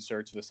go ahead and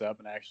search this up,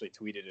 and I actually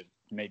tweeted it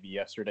maybe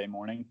yesterday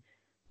morning.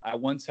 I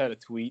once had a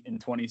tweet in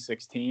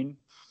 2016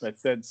 that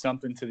said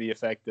something to the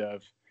effect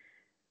of,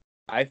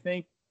 I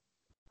think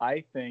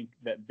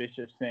that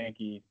Bishop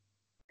Sankey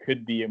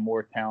could be a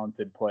more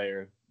talented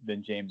player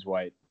than James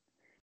White.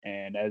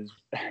 And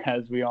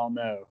as we all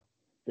know,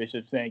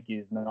 Bishop Sankey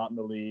is not in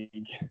the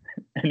league,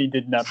 and he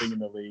did nothing in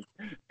the league.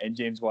 And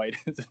James White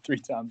is a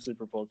 3-time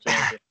Super Bowl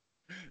champion.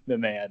 The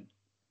man.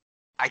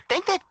 I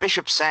think that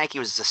Bishop Sankey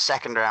was the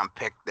second-round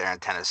pick there in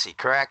Tennessee,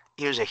 correct?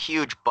 He was a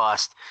huge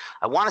bust.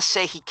 I want to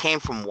say he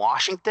came from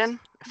Washington,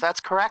 if that's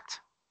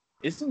correct.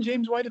 Isn't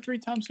James White a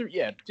 3-time Super?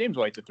 Yeah, James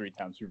White's a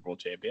 3-time Super Bowl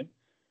champion.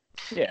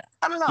 Yeah.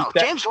 I don't know.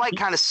 James White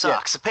kind of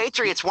sucks. Yeah. The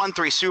Patriots won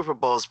 3 Super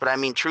Bowls, but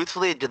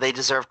truthfully, do they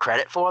deserve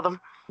credit for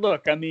them?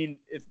 Look,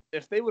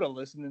 if they would have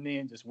listened to me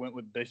and just went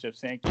with Bishop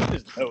Sankey, you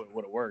just know it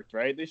would have worked,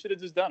 right? They should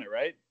have just done it,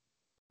 right?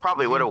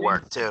 Probably would have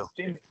worked, too.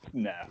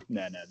 No.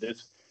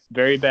 This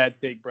very bad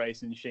take,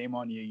 Bryson. Shame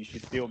on you. You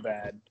should feel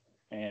bad.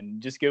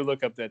 And just go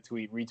look up that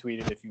tweet.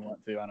 Retweet it if you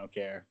want to. I don't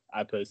care.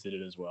 I posted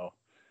it as well.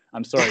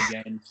 I'm sorry,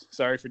 James.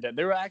 Sorry for that.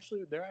 There were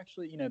actually,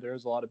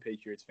 there's a lot of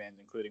Patriots fans,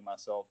 including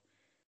myself.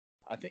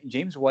 I think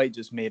James White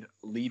just made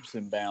leaps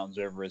and bounds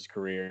over his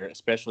career,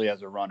 especially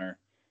as a runner.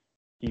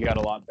 He got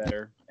a lot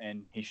better,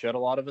 and he shut a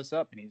lot of us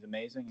up, and he's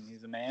amazing, and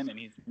he's a man, and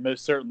he's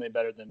most certainly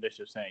better than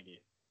Bishop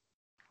Sankey.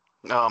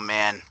 Oh,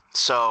 man.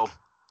 So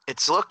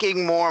it's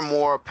looking more and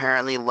more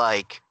apparently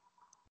like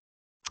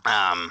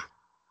Alshon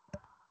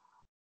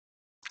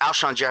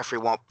Jeffrey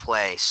won't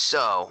play.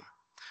 So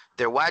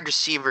their wide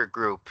receiver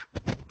group,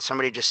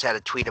 somebody just had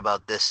a tweet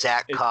about this,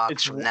 Zach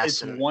Cox from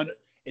Nesson.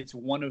 It's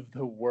one of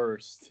the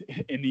worst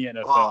in the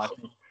NFL. Oh.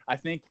 I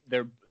think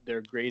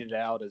they're graded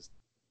out as,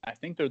 I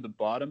think they're the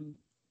bottom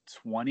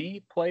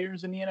 20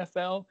 players in the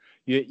NFL.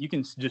 You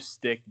can just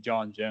stick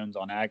John Jones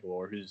on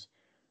Aguilar, who's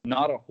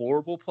not a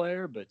horrible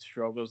player, but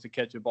struggles to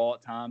catch a ball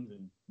at times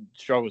and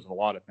struggles with a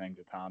lot of things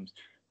at times.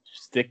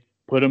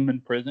 Put him in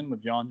prison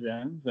with John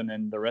Jones, and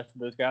then the rest of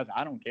those guys,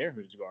 I don't care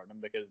who's guarding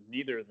them because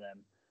neither of them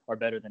are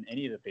better than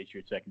any of the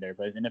Patriots secondary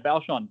players. And if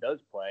Alshon does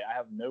play, I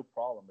have no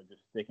problem with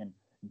just sticking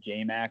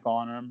J-Mac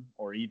on him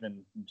or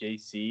even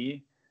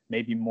JC,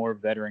 maybe more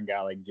veteran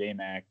guy like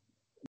J-Mac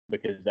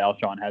because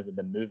Alshon hasn't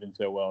been moving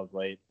so well as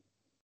late.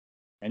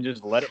 And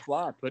just let it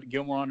fly. Put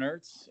Gilmore on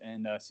Ertz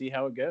and see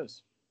how it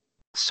goes.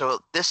 So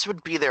this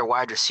would be their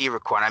wide receiver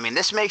core.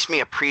 This makes me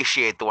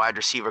appreciate the wide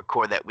receiver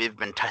core that we've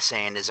been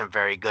saying isn't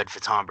very good for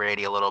Tom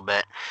Brady a little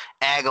bit.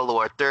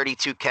 Aguilar,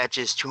 32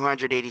 catches,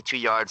 282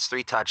 yards,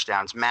 3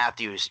 touchdowns.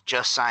 Matthews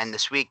just signed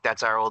this week.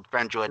 That's our old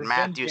friend Jordan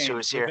Matthews who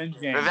was here.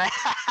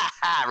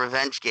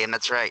 Revenge game,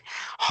 that's right.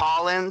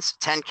 Hollins,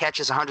 10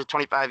 catches,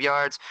 125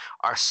 yards.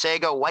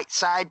 Arcega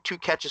Whiteside, 2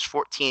 catches,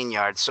 14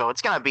 yards. So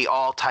it's going to be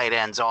all tight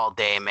ends all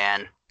day,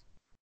 man.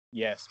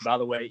 Yes. By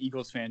the way,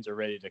 Eagles fans are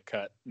ready to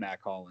cut Matt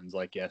Collins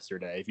like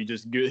yesterday. If you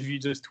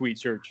just tweet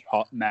search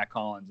Matt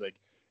Collins, like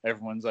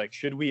everyone's like,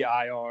 should we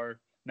IR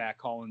Matt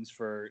Collins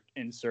for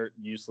insert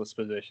useless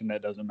position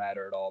that doesn't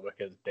matter at all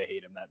because they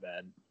hate him that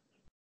bad?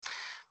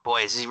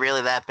 Boy, is he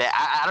really that bad?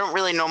 I don't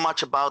really know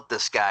much about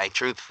this guy,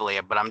 truthfully,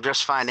 but I'm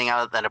just finding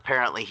out that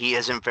apparently he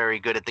isn't very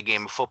good at the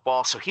game of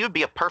football. So he would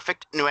be a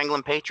perfect New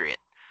England Patriot,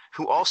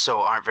 who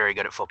also aren't very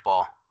good at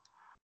football.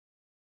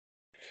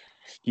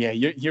 Yeah,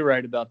 you're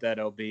right about that,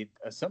 LB.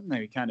 Something that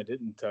we kind of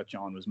didn't touch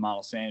on was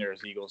Miles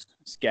Sanders, Eagles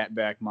scat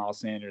back Miles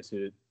Sanders,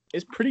 who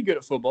is pretty good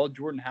at football.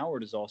 Jordan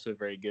Howard is also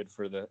very good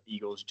for the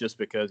Eagles just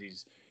because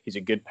he's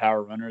a good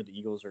power runner. The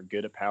Eagles are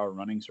good at power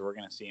running, so we're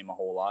going to see him a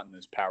whole lot in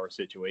those power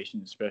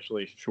situations,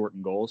 especially short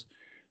and goals.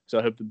 So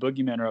I hope the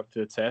boogeymen are up to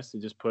the test to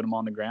just put him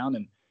on the ground,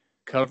 and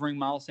covering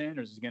Miles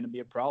Sanders is going to be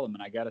a problem.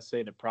 And I got to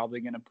say, they're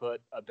probably going to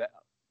put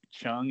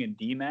Chung and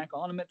DMAC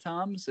on him at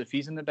times if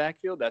he's in the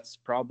backfield. That's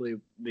probably,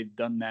 they've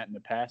done that in the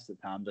past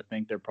at times. I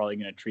think they're probably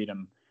going to treat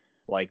him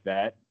like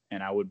that,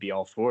 and I would be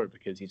all for it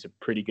because he's a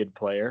pretty good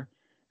player,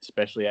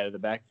 especially out of the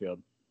backfield.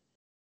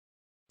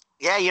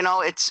 Yeah,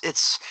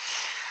 it's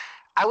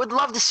I would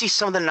love to see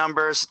some of the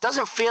numbers. It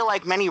doesn't feel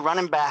like many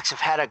running backs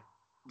have had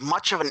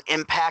much of an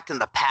impact in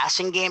the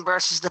passing game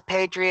versus the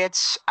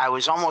Patriots. I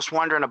was almost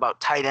wondering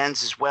about tight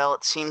ends as well,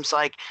 it seems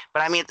like.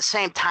 But I mean, at the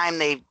same time,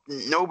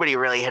 nobody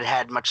really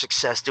had much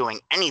success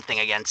doing anything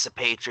against the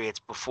Patriots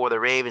before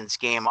the Ravens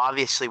game.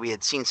 Obviously, we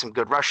had seen some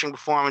good rushing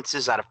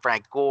performances out of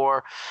Frank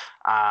Gore,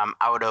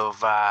 out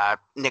of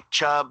Nick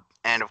Chubb.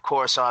 And of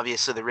course,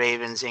 obviously, the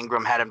Ravens,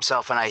 Ingram had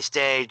himself a nice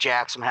day.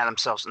 Jackson had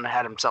himself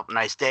a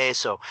nice day.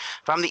 So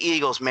if I'm the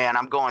Eagles, man,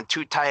 I'm going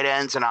 2 tight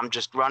ends, and I'm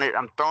just running.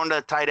 I'm throwing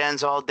the tight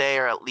ends all day,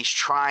 or at least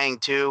trying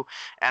to.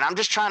 And I'm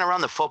just trying to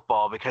run the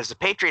football because the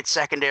Patriots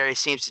secondary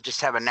seems to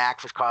just have a knack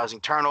for causing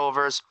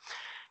turnovers.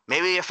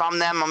 Maybe if I'm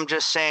them, I'm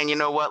just saying, you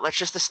know what? Let's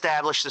just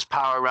establish this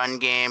power run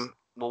game.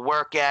 We'll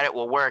work at it.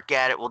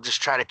 We'll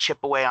just try to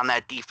chip away on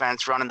that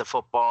defense, running the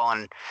football.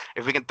 And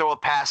if we can throw a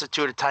pass or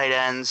two to tight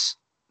ends,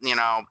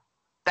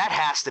 that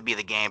has to be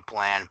the game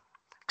plan,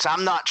 because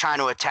I'm not trying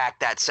to attack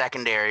that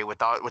secondary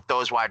with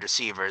those wide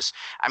receivers.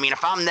 I mean,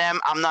 if I'm them,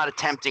 I'm not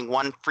attempting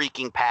one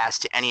freaking pass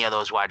to any of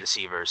those wide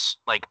receivers,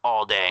 like,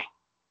 all day.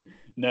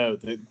 No,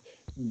 the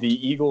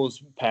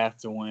Eagles'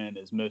 path to win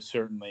is most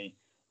certainly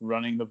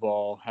running the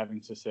ball,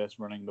 having success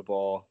running the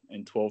ball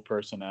in 12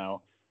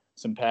 personnel,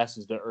 some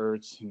passes to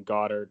Ertz and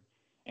Goddard,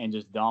 and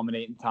just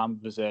dominating time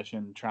of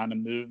possession, trying to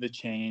move the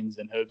chains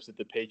in hopes that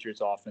the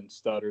Patriots offense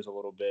stutters a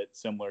little bit,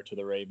 similar to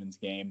the Ravens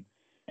game.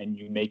 And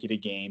you make it a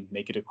game,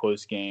 make it a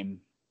close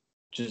game,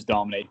 just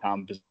dominate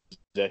time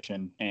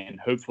possession, and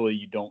hopefully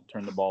you don't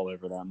turn the ball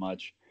over that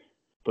much.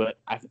 But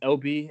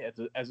LB,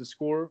 as a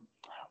score,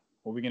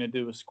 what are we going to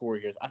do with score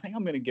here? I think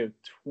I'm going to go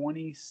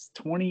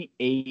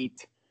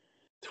 28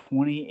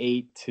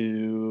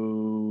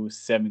 to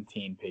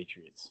 17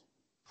 Patriots.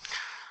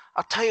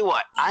 I'll tell you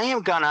what, I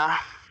am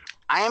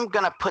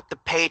gonna put the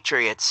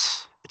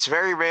Patriots. It's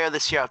very rare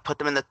this year I've put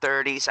them in the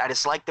 30s. I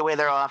just like the way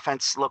their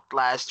offense looked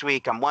last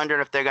week. I'm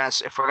wondering if we're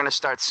gonna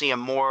start seeing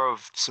more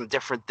of some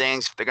different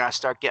things, if they're gonna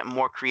start getting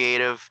more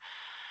creative.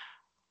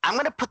 I'm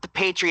gonna put the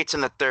Patriots in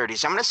the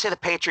 30s. I'm gonna say the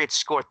Patriots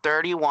score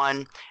 31,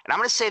 and I'm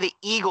gonna say the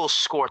Eagles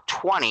score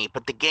 20,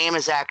 but the game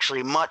is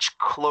actually much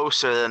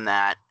closer than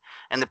that,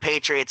 and the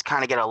Patriots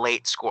kind of get a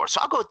late score. So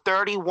I'll go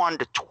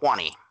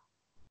 31-20.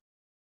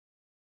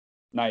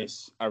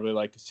 Nice. I really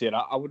like to see it.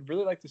 I would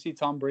really like to see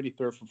Tom Brady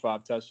throw for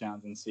 5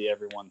 touchdowns and see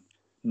everyone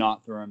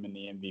not throw him in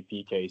the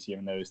MVP case,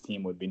 even though his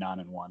team would be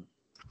 9-1.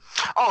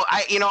 Oh,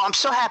 I'm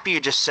so happy you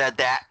just said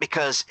that,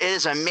 because it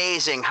is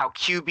amazing how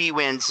QB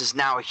wins is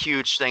now a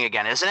huge thing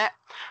again, isn't it?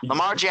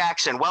 Lamar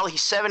Jackson, well, he's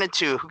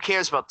 7-2. Who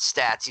cares about the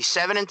stats? He's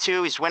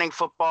 7-2. He's winning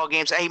football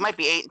games. He might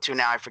be 8-2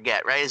 now. I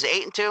forget. Right? Is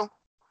it 8-2?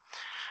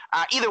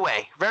 Either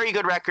way, very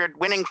good record,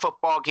 winning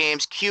football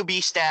games,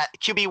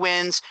 QB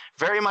wins,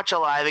 very much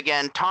alive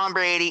again. Tom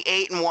Brady,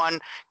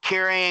 8-1,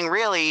 carrying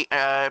really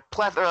a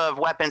plethora of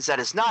weapons that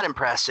is not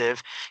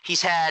impressive.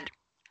 He's had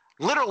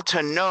little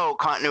to no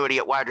continuity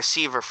at wide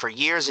receiver for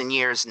years and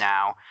years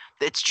now.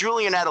 It's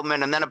Julian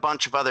Edelman and then a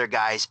bunch of other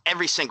guys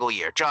every single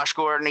year. Josh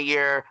Gordon a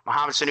year,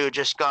 Mohamed Sanu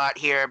just got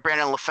here,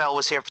 Brandon LaFell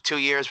was here for 2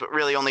 years, but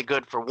really only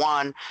good for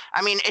 1.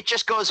 I mean, it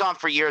just goes on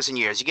for years and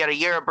years. You get a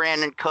year of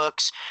Brandon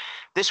Cooks.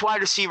 This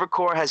wide receiver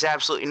core has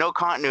absolutely no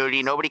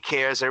continuity. Nobody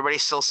cares. Everybody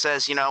still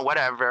says,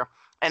 whatever.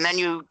 And then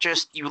you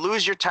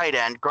lose your tight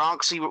end.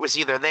 Gronk was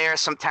either there.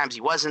 Sometimes he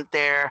wasn't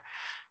there.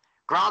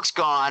 Gronk's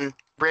gone.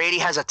 Brady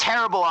has a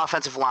terrible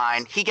offensive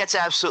line. He gets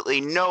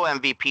absolutely no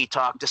MVP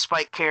talk,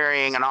 despite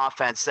carrying an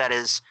offense that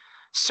is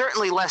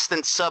certainly less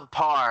than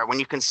subpar when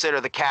you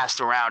consider the cast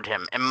around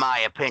him, in my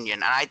opinion.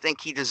 And I think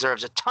he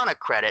deserves a ton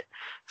of credit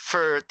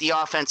for the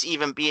offense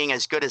even being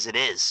as good as it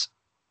is.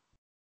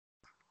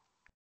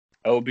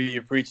 LB,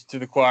 you're preaching to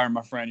the choir,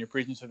 my friend. You're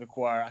preaching to the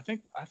choir. I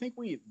think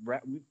we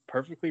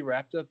perfectly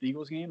wrapped up the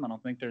Eagles game. I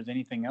don't think there's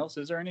anything else.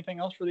 Is there anything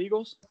else for the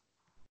Eagles?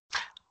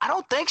 I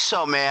don't think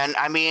so, man.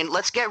 I mean,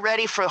 let's get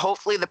ready for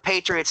hopefully the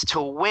Patriots to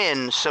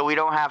win so we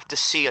don't have to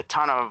see a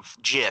ton of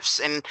GIFs.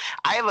 And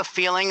I have a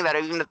feeling that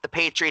even if the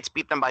Patriots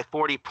beat them by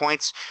 40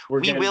 points,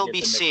 we will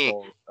be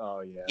seeing.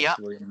 Oh, yeah. Yep.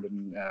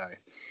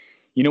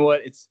 You know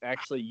what? It's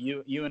actually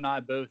you and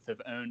I both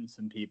have owned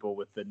some people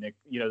with the Nick,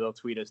 they'll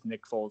tweet us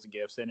Nick Foles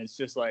gifts. And it's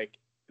just like,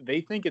 they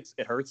think it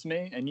hurts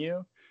me and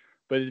you,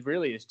 but it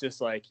really is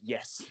just like,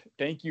 yes,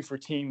 thank you for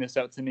teeing this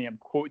out to me. I'm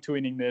quote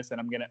tweeting this and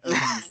I'm going to own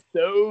you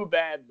so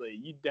badly.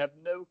 You have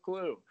no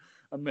clue.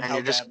 how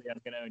badly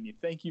I'm going to own you.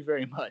 Thank you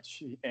very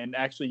much. And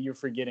actually, you're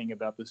forgetting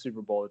about the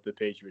Super Bowl that the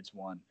Patriots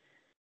won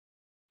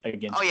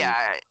against. Oh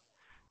yeah,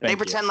 they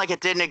pretend like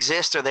it didn't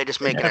exist, or they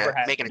just make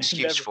an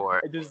excuse for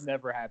it. It just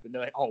never happened.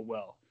 They're like, oh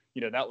well,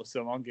 that was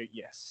so long ago.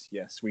 Yes,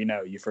 we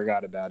know you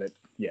forgot about it.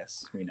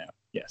 Yes, we know.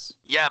 Yes.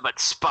 Yeah, but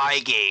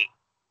Spygate.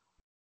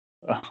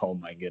 Oh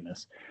my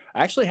goodness!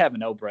 I actually have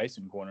an L.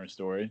 Bryson corner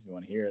story. If you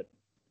want to hear it?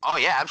 Oh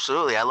yeah,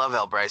 absolutely. I love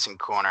L. Bryson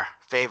corner.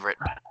 Favorite.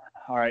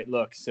 All right,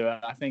 look. So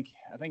I think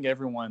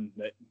everyone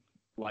that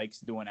likes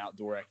doing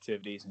outdoor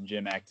activities and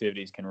gym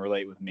activities can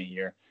relate with me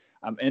here.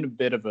 I'm in a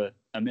bit of a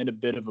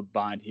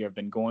bind here. I've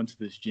been going to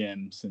this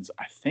gym since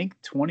I think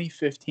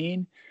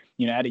 2015.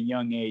 At a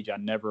young age, I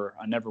never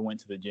went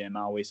to the gym.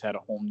 I always had a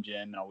home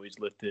gym and always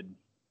lifted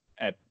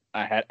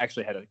I had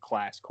a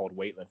class called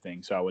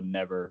weightlifting, so I would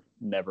never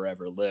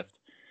ever lift.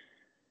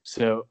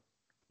 So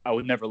I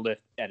would never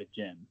lift at a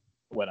gym.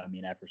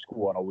 After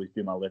school, I'd always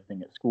do my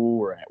lifting at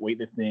school or at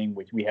weightlifting,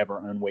 which we have our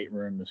own weight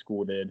room, the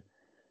school did.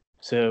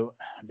 So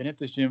I've been at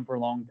this gym for a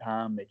long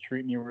time. They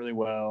treat me really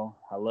well.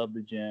 I love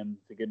the gym.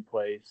 It's a good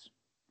place.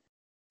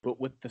 But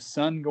with the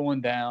sun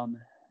going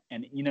down,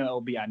 and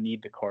LB, I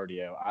need the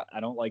cardio. I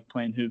don't like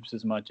playing hoops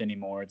as much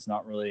anymore. It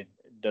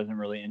doesn't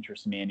really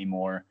interest me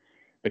anymore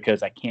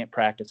because I can't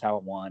practice how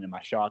I want, and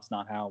my shot's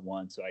not how I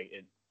want. So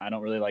I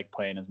don't really like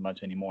playing as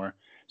much anymore.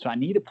 So I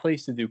need a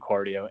place to do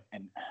cardio,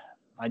 and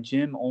my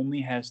gym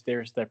only has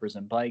stair steppers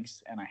and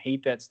bikes, and I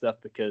hate that stuff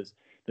because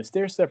the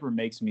stair stepper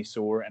makes me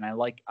sore, and I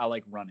like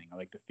running. I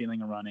like the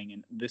feeling of running.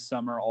 And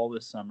all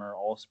this summer,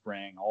 all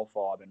spring, all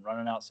fall, I've been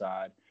running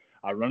outside.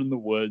 I run in the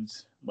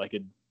woods like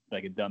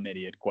a dumb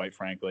idiot, quite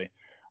frankly.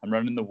 I'm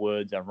running in the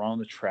woods. I run on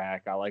the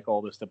track. I like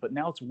all this stuff. But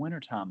now it's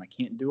wintertime. I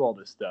can't do all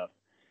this stuff.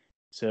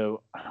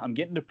 So I'm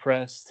getting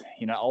depressed.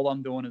 All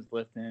I'm doing is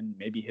lifting,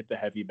 maybe hit the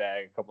heavy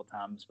bag a couple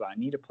times, but I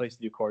need a place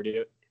to do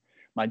cardio.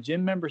 My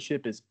gym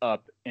membership is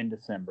up in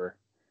December.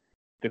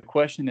 The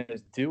question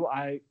is, do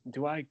I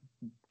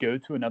go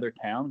to another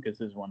town? Because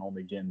there's one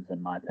only gym's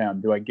in my town.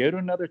 Do I go to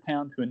another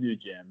town to a new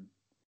gym?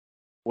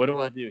 What do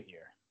I do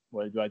here?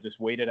 Do I just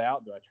wait it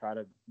out? Do I try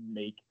to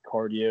make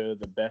cardio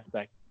the best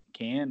I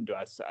can? Do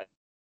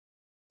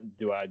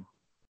I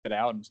get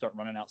out and start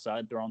running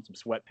outside, throw on some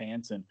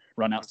sweatpants and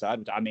run outside?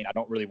 Which I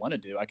don't really want to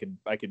do. I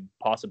could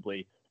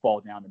possibly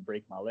fall down and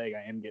break my leg.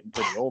 I am getting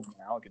pretty old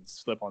now. I could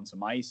slip on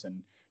some ice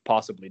and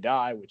possibly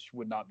die, which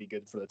would not be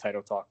good for the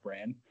Title Talk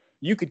brand.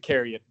 You could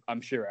carry it, I'm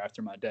sure,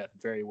 after my death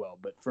very well,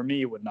 but for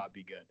me, it would not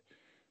be good.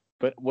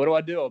 But what do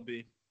I do,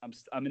 LB?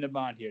 I'm in a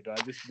bind here. Do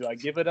I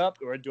give it up,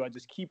 or do I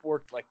just keep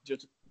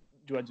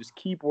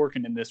keep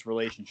working in this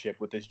relationship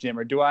with this gym,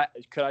 or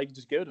could I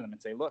just go to them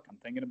and say, look, I'm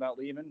thinking about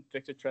leaving,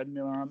 fix a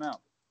treadmill, or I'm out?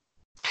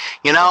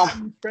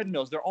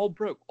 Treadmills, they're all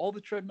broke. All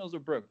the treadmills are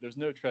broke. There's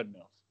no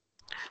treadmills.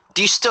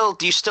 Do you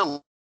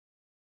still?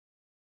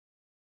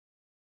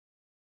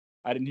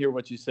 I didn't hear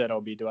what you said,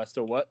 LB. Do I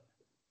still what?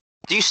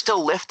 Do you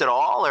still lift at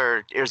all,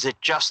 or is it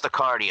just the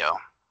cardio?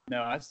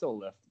 No, I still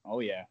lift. Oh,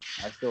 yeah.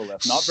 I still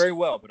lift. Not very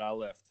well, but I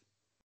lift.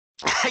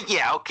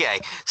 Yeah, okay.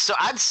 So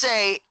I'd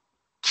say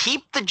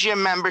keep the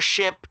gym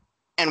membership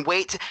and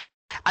wait.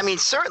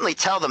 Certainly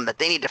tell them that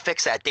they need to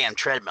fix that damn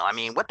treadmill.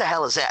 What the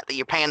hell is that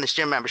you're paying this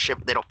gym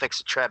membership, they don't fix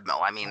a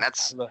treadmill?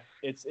 That's... Look,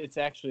 it's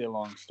actually a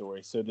long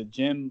story. So the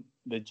gym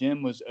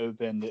was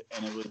opened,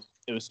 and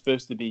it was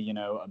supposed to be,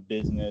 a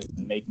business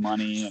and make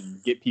money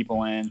and get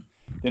people in.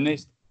 Then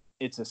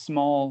it's a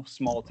small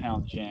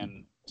town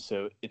gym,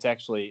 so it's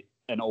actually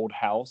an old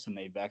house, and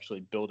they've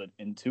actually built it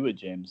into a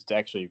gym. It's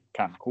actually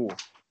kind of cool.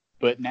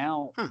 But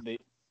now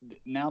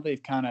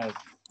they've kind of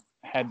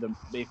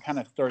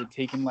started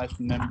taking less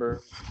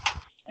members,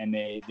 and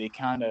the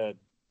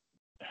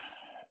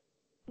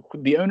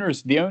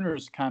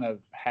owners kind of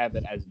have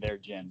it as their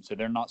gym, so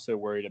they're not so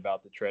worried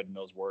about the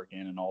treadmills working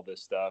and all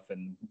this stuff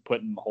and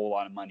putting a whole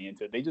lot of money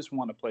into it. They just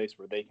want a place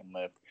where they can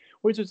lift,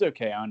 which is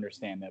okay. I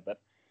understand that, but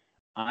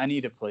I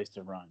need a place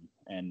to run,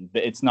 and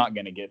it's not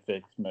going to get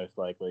fixed most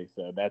likely.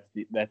 So that's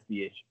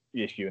the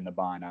issue in the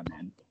bind I'm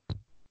in.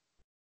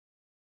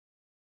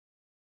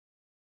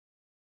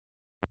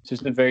 It's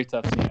just a very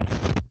tough scene.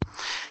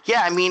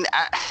 Yeah,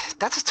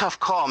 that's a tough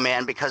call,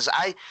 man, because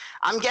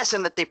I'm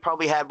guessing that they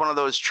probably had one of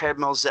those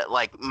treadmills that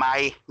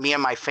me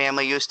and my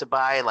family used to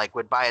buy,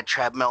 would buy a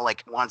treadmill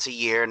once a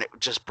year, and it would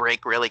just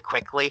break really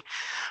quickly,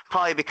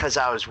 probably because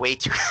I was way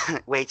too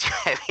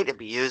heavy to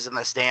be using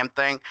this damn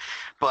thing.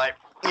 But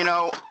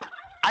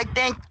I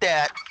think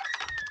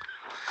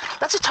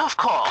that's a tough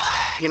call.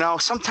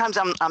 Sometimes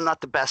I'm not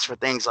the best for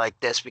things like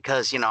this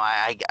because,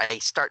 I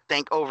start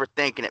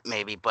overthinking it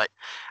maybe. But,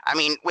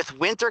 with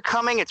winter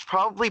coming, it's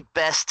probably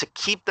best to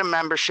keep the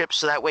membership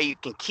so that way you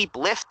can keep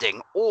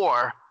lifting,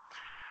 or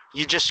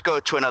you just go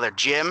to another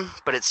gym.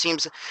 But it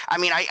seems, are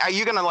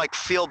you going to,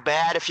 feel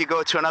bad if you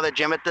go to another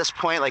gym at this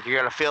point? You're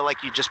going to feel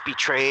like you just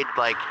betrayed,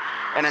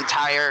 an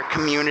entire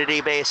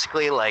community,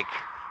 basically?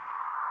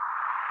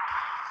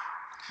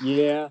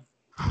 Yeah.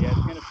 Yeah,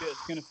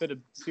 it's gonna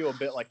feel a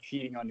bit like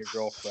cheating on your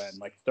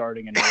girlfriend,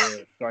 starting.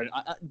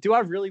 Do I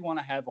really want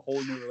to have a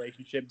whole new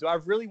relationship? Do I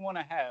really want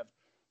to have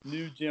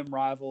new gym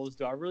rivals?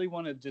 Do I really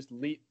want to just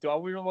leave? Do I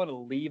really want to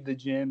leave the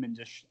gym and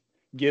just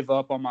give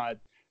up on my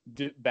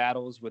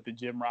battles with the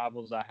gym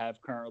rivals I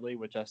have currently,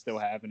 which I still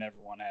have and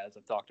everyone has?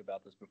 I've talked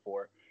about this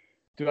before.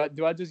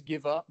 Do I just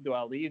give up? Do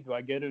I leave? Do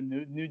I go to a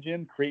new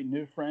gym, create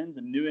new friends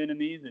and new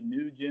enemies and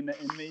new gym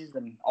enemies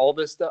and all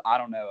this stuff? I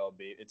don't know,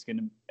 LB.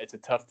 It's a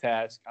tough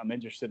task. I'm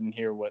interested in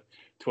hear what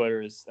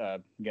Twitter is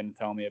going to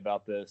tell me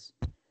about this,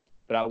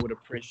 but I would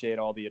appreciate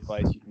all the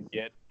advice you can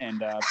get.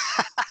 And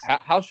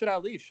how should I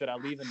leave? Should I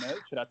leave a note?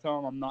 Should I tell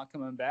them I'm not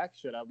coming back?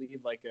 Should I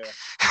leave like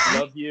a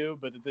love you,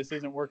 but that this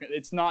isn't working?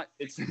 It's not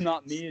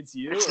me. It's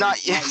you. It's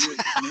not you.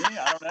 It's me.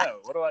 I don't know.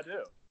 What do I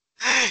do?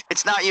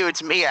 It's not you,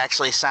 it's me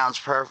actually sounds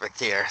perfect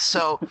here.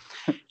 So,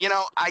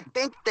 I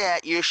think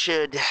that you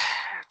should,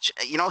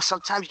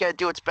 sometimes you got to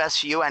do what's best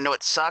for you. I know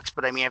it sucks,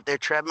 but I mean, if their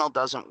treadmill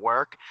doesn't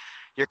work,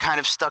 you're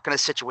kind of stuck in a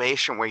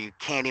situation where you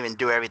can't even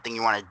do everything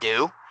you want to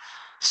do.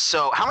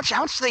 So how much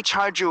do they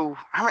charge you?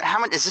 How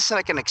much, is this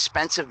like an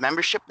expensive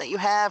membership that you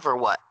have or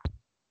what?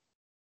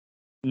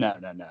 No.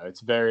 It's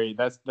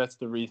that's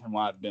the reason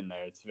why I've been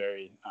there. It's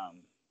very,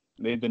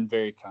 they've been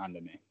very kind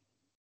to me.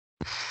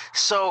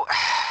 So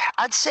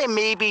I'd say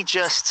maybe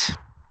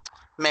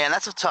man,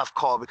 that's a tough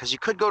call because you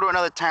could go to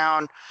another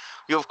town.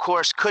 You, of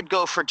course, could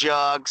go for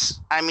jogs.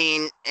 I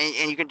mean,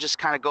 and you could just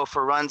kind of go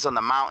for runs on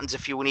the mountains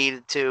if you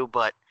needed to.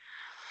 But,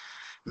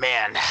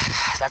 man,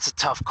 that's a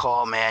tough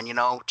call, man. You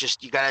got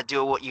to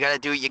do what you got to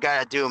do. You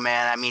got to do,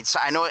 man. I mean, so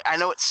I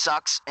know it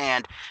sucks.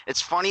 And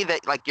it's funny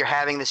that, like, you're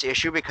having this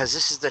issue because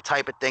this is the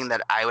type of thing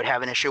that I would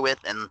have an issue with.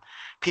 And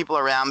people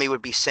around me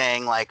would be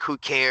saying, like, who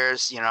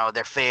cares?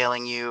 They're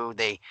failing you.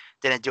 They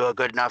didn't do a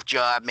good enough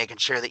job making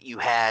sure that you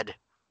had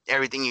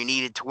everything you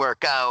needed to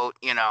work out,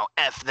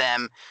 F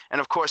them.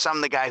 And of course, I'm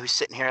the guy who's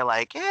sitting here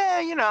like,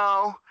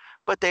 yeah,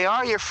 but they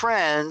are your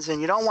friends and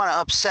you don't want to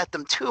upset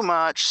them too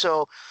much.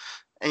 So,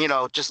 and,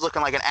 just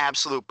looking like an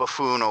absolute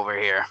buffoon over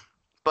here.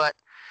 But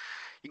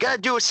you got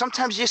to do it.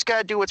 Sometimes you just got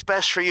to do what's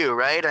best for you,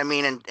 right? I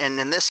mean, and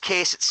in this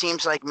case, it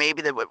seems like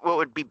maybe that what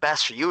would be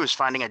best for you is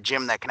finding a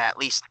gym that can at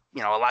least,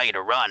 allow you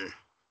to run.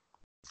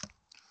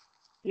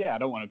 Yeah, I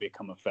don't want to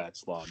become a fat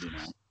slob,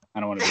 I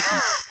don't want to become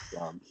a fat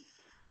slob.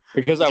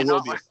 Because I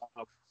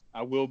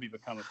will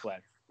become a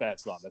fat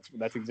slob.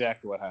 That's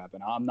exactly what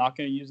happened. I'm not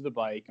going to use the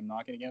bike. I'm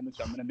not going to get in the.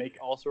 I'm going to make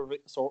all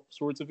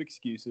sorts of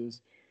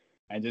excuses,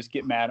 and just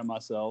get mad at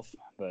myself.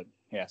 But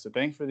yeah, so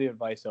thanks for the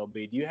advice,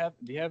 LB. Do you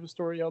have a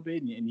story, LB?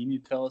 And you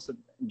need to tell us,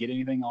 get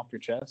anything off your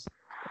chest?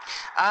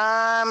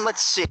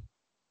 Let's see.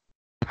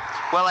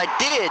 Well, I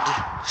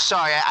did.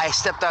 Sorry, I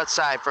stepped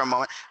outside for a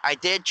moment. I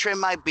did trim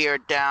my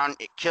beard down.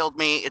 It killed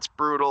me. It's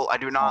brutal. I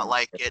do not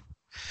like it.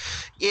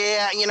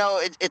 Yeah,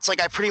 it's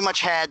like I pretty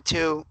much had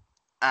to.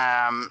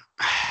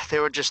 They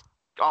were just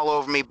all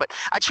over me, but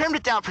I trimmed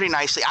it down pretty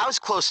nicely. I was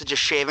close to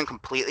just shaving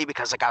completely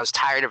because I was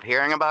tired of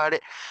hearing about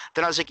it.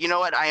 Then I was like, you know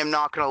what? I am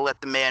not going to let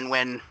the man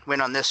win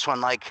on this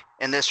one, like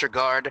in this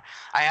regard.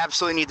 I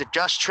absolutely need to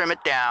just trim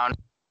it down.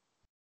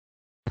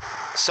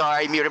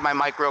 Sorry, I muted my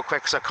mic real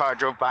quick because a car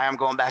drove by. I'm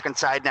going back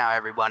inside now,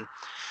 everyone.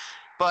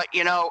 But,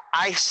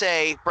 I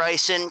say,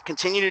 Bryson,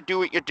 continue to do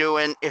what you're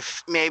doing.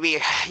 If maybe,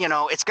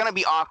 it's going to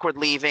be awkward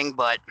leaving,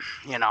 but,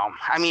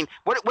 I mean,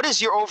 what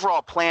is your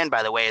overall plan,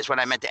 by the way, is what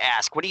I meant to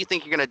ask. What do you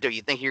think you're going to do?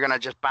 You think you're going to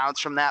just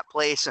bounce from that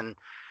place and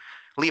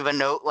leave a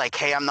note like,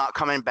 hey, I'm not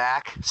coming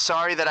back.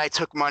 Sorry that I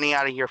took money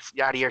out of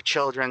your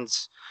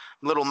children's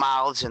little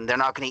mouths and they're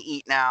not going to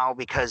eat now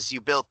because you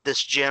built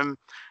this gym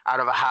out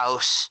of a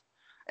house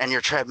and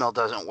your treadmill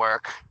doesn't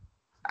work.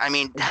 I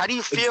mean, how do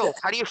you feel? Exactly.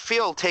 How do you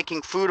feel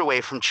taking food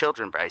away from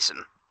children,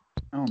 Bryson?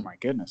 Oh my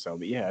goodness,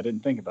 LB. Yeah, I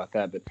didn't think about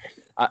that, but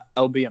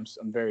LB,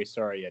 I'm very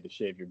sorry you had to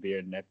shave your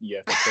beard and you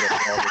have to put up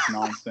with all this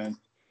nonsense.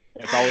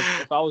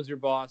 If I was your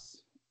boss,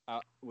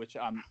 which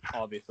I'm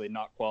obviously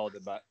not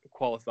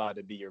qualified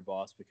to be your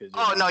boss because.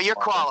 Oh no, you're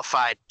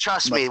qualified.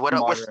 Trust me.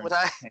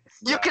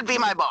 You could be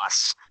my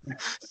boss.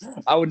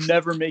 I would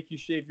never make you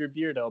shave your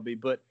beard,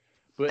 LB. But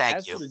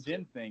as for the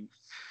gym thing,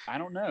 I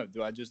don't know.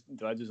 Do I just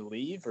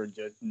leave or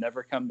just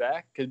never come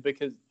back?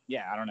 Because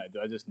I don't know.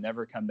 Do I just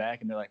never come back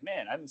and they're like,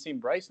 man, I haven't seen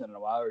Bryson in a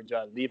while, or do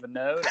I leave a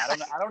note? I don't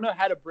know. I don't know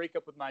how to break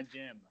up with my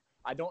gym.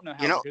 I don't know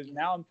how because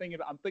now I'm thinking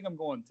I'm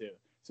going to.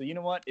 So you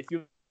know what? If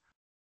you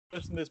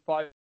listen to this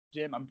podcast,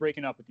 Jim, I'm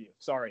breaking up with you.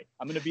 Sorry.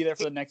 I'm going to be there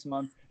for the next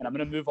month and I'm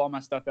going to move all my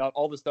stuff out.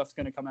 All the stuff's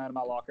going to come out of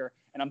my locker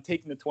and I'm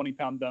taking the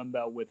 20-pound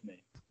dumbbell with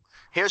me.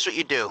 Here's what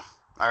you do.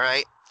 All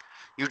right.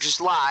 You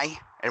just lie,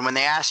 and when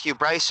they ask you,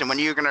 Bryson, when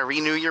are you going to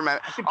renew your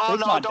membership? Oh,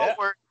 no, don't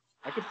worry.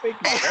 I could fake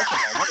my death if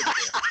I wanted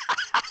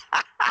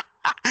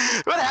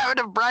to. What happened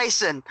to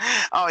Bryson?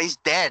 Oh, he's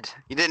dead.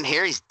 You didn't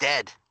hear? He's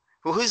dead.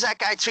 Well, who's that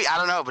guy? I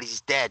don't know, but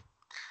he's dead.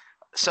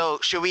 So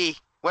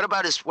what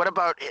about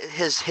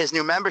his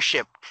new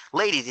membership?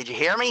 Lady, did you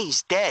hear me?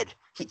 He's dead.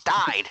 He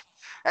died.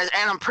 And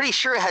I'm pretty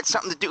sure it had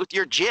something to do with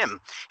your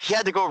gym. He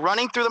had to go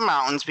running through the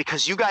mountains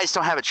because you guys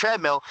don't have a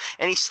treadmill,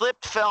 and he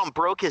slipped, fell, and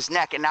broke his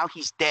neck, and now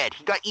he's dead.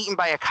 He got eaten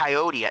by a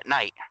coyote at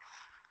night.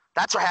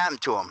 That's what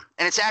happened to them.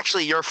 And it's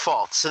actually your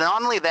fault. So not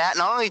only that,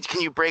 not only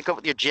can you break up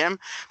with your gym,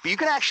 but you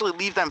can actually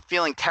leave them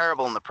feeling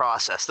terrible in the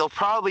process. They'll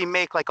probably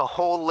make like a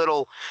whole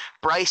little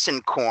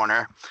Bryson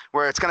corner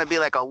where it's going to be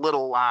like a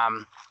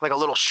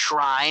little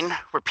shrine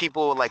where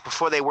people, like,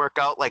 before they work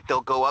out, like, they'll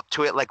go up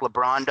to it like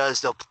LeBron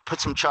does. They'll put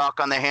some chalk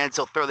on their hands.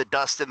 They'll throw the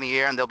dust in the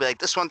air and they'll be like,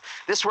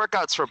 this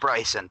workout's for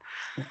Bryson.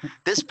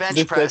 This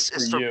bench press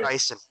is for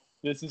Bryson.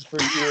 This is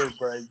for you,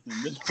 Bryson.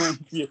 This one's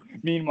for you.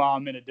 Meanwhile,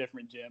 I'm in a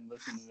different gym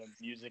listening to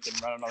music and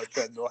running on the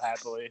treadmill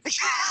happily.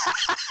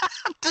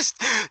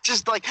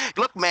 just like,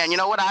 look, man, you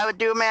know what I would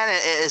do, man,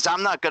 is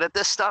I'm not good at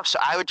this stuff, so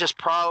I would just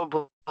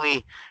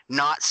probably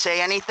not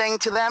say anything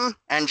to them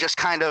and just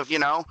kind of,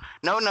 no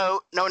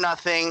note, no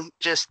nothing,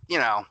 just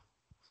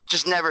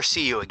never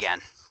see you again.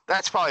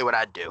 That's probably what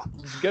I'd do.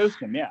 Just ghost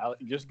them, yeah.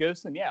 Just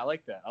ghost them, yeah. I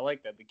like that.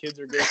 The kids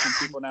are ghosting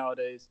people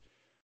nowadays.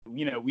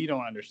 We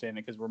don't understand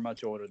it because we're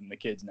much older than the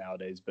kids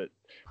nowadays, but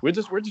we're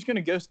just going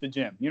to ghost the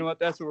gym. You know what?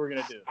 That's what we're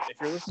going to do. If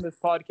you're listening to this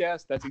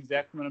podcast, that's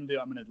exactly what I'm doing.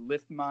 I'm going to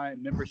lift my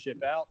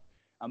membership out.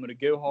 I'm going to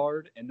go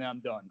hard, and then I'm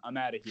done. I'm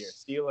out of here.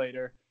 See you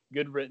later.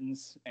 Good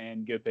riddance,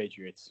 and go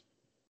Patriots.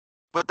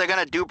 What they're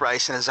going to do,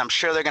 Bryson, is I'm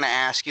sure they're going to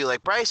ask you,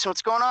 like, Bryson,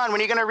 what's going on? When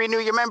are you going to renew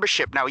your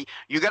membership? Now,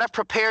 you got to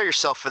prepare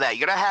yourself for that.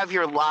 You got to have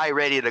your lie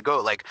ready to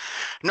go. Like,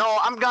 no,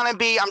 I'm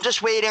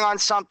just waiting on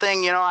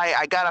something.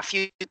 I got a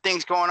few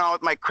things going on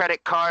with my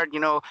credit card.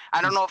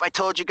 I don't know if I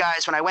told you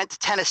guys, when I went to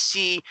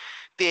Tennessee,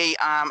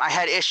 I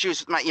had issues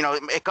with my,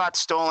 it got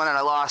stolen and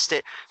I lost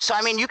it. So,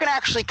 you can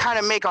actually kind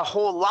of make a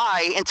whole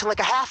lie into like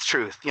a half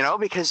truth,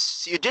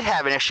 because you did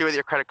have an issue with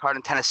your credit card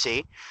in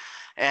Tennessee.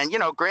 And,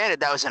 granted,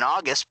 that was in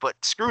August, but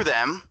screw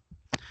them.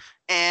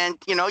 And,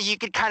 you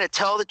could kind of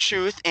tell the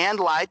truth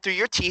and lie through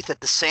your teeth at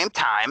the same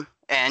time.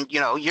 And,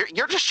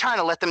 you're just trying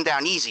to let them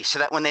down easy so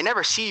that when they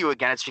never see you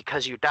again, it's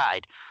because you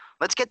died.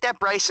 Let's get that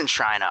Bryson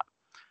shrine up.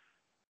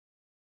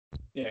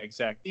 Yeah,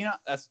 exactly.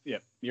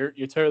 You're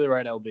totally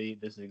right, LB.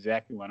 This is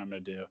exactly what I'm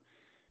going to do.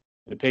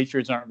 The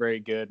Patriots aren't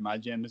very good. My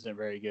gym isn't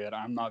very good.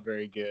 I'm not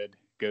very good.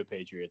 Go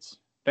Patriots.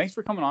 Thanks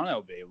for coming on,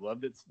 LB.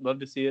 Love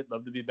to see it.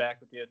 Love to be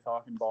back with you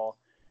talking ball.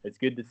 It's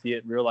good to see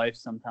it. Real life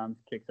sometimes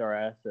kicks our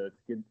ass, so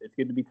it's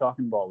good to be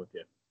talking ball with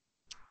you.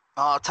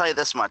 I'll tell you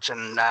this much,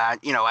 and I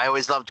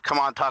always love to come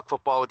on and talk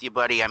football with you,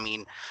 buddy.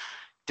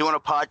 Doing a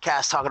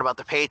podcast talking about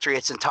the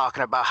Patriots and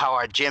talking about how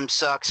our gym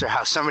sucks or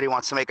how somebody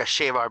wants to make us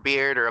shave our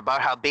beard or about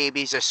how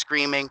babies are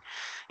screaming,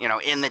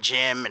 in the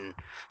gym, and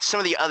some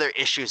of the other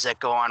issues that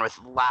go on with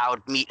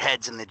loud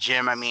meatheads in the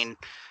gym.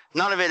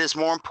 None of it is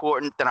more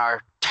important than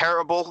our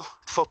terrible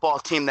football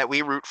team that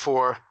we root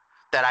for,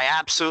 that I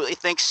absolutely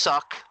think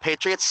suck.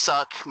 Patriots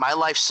suck. My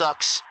life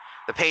sucks.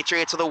 The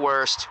Patriots are the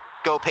worst.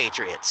 Go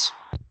Patriots.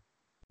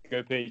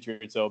 Go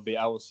Patriots, LB.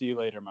 I will see you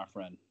later, my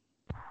friend.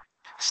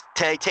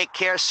 Take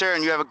care, sir,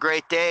 and you have a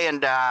great day.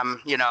 And,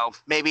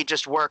 maybe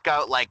just work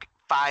out like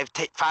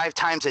five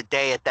times a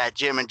day at that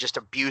gym and just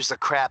abuse the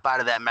crap out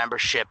of that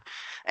membership.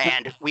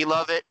 And we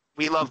love it.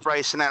 We love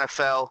Bryson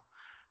NFL.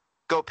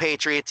 Go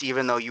Patriots,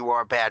 even though you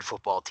are a bad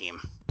football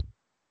team.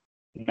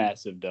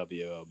 Massive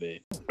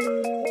WLB.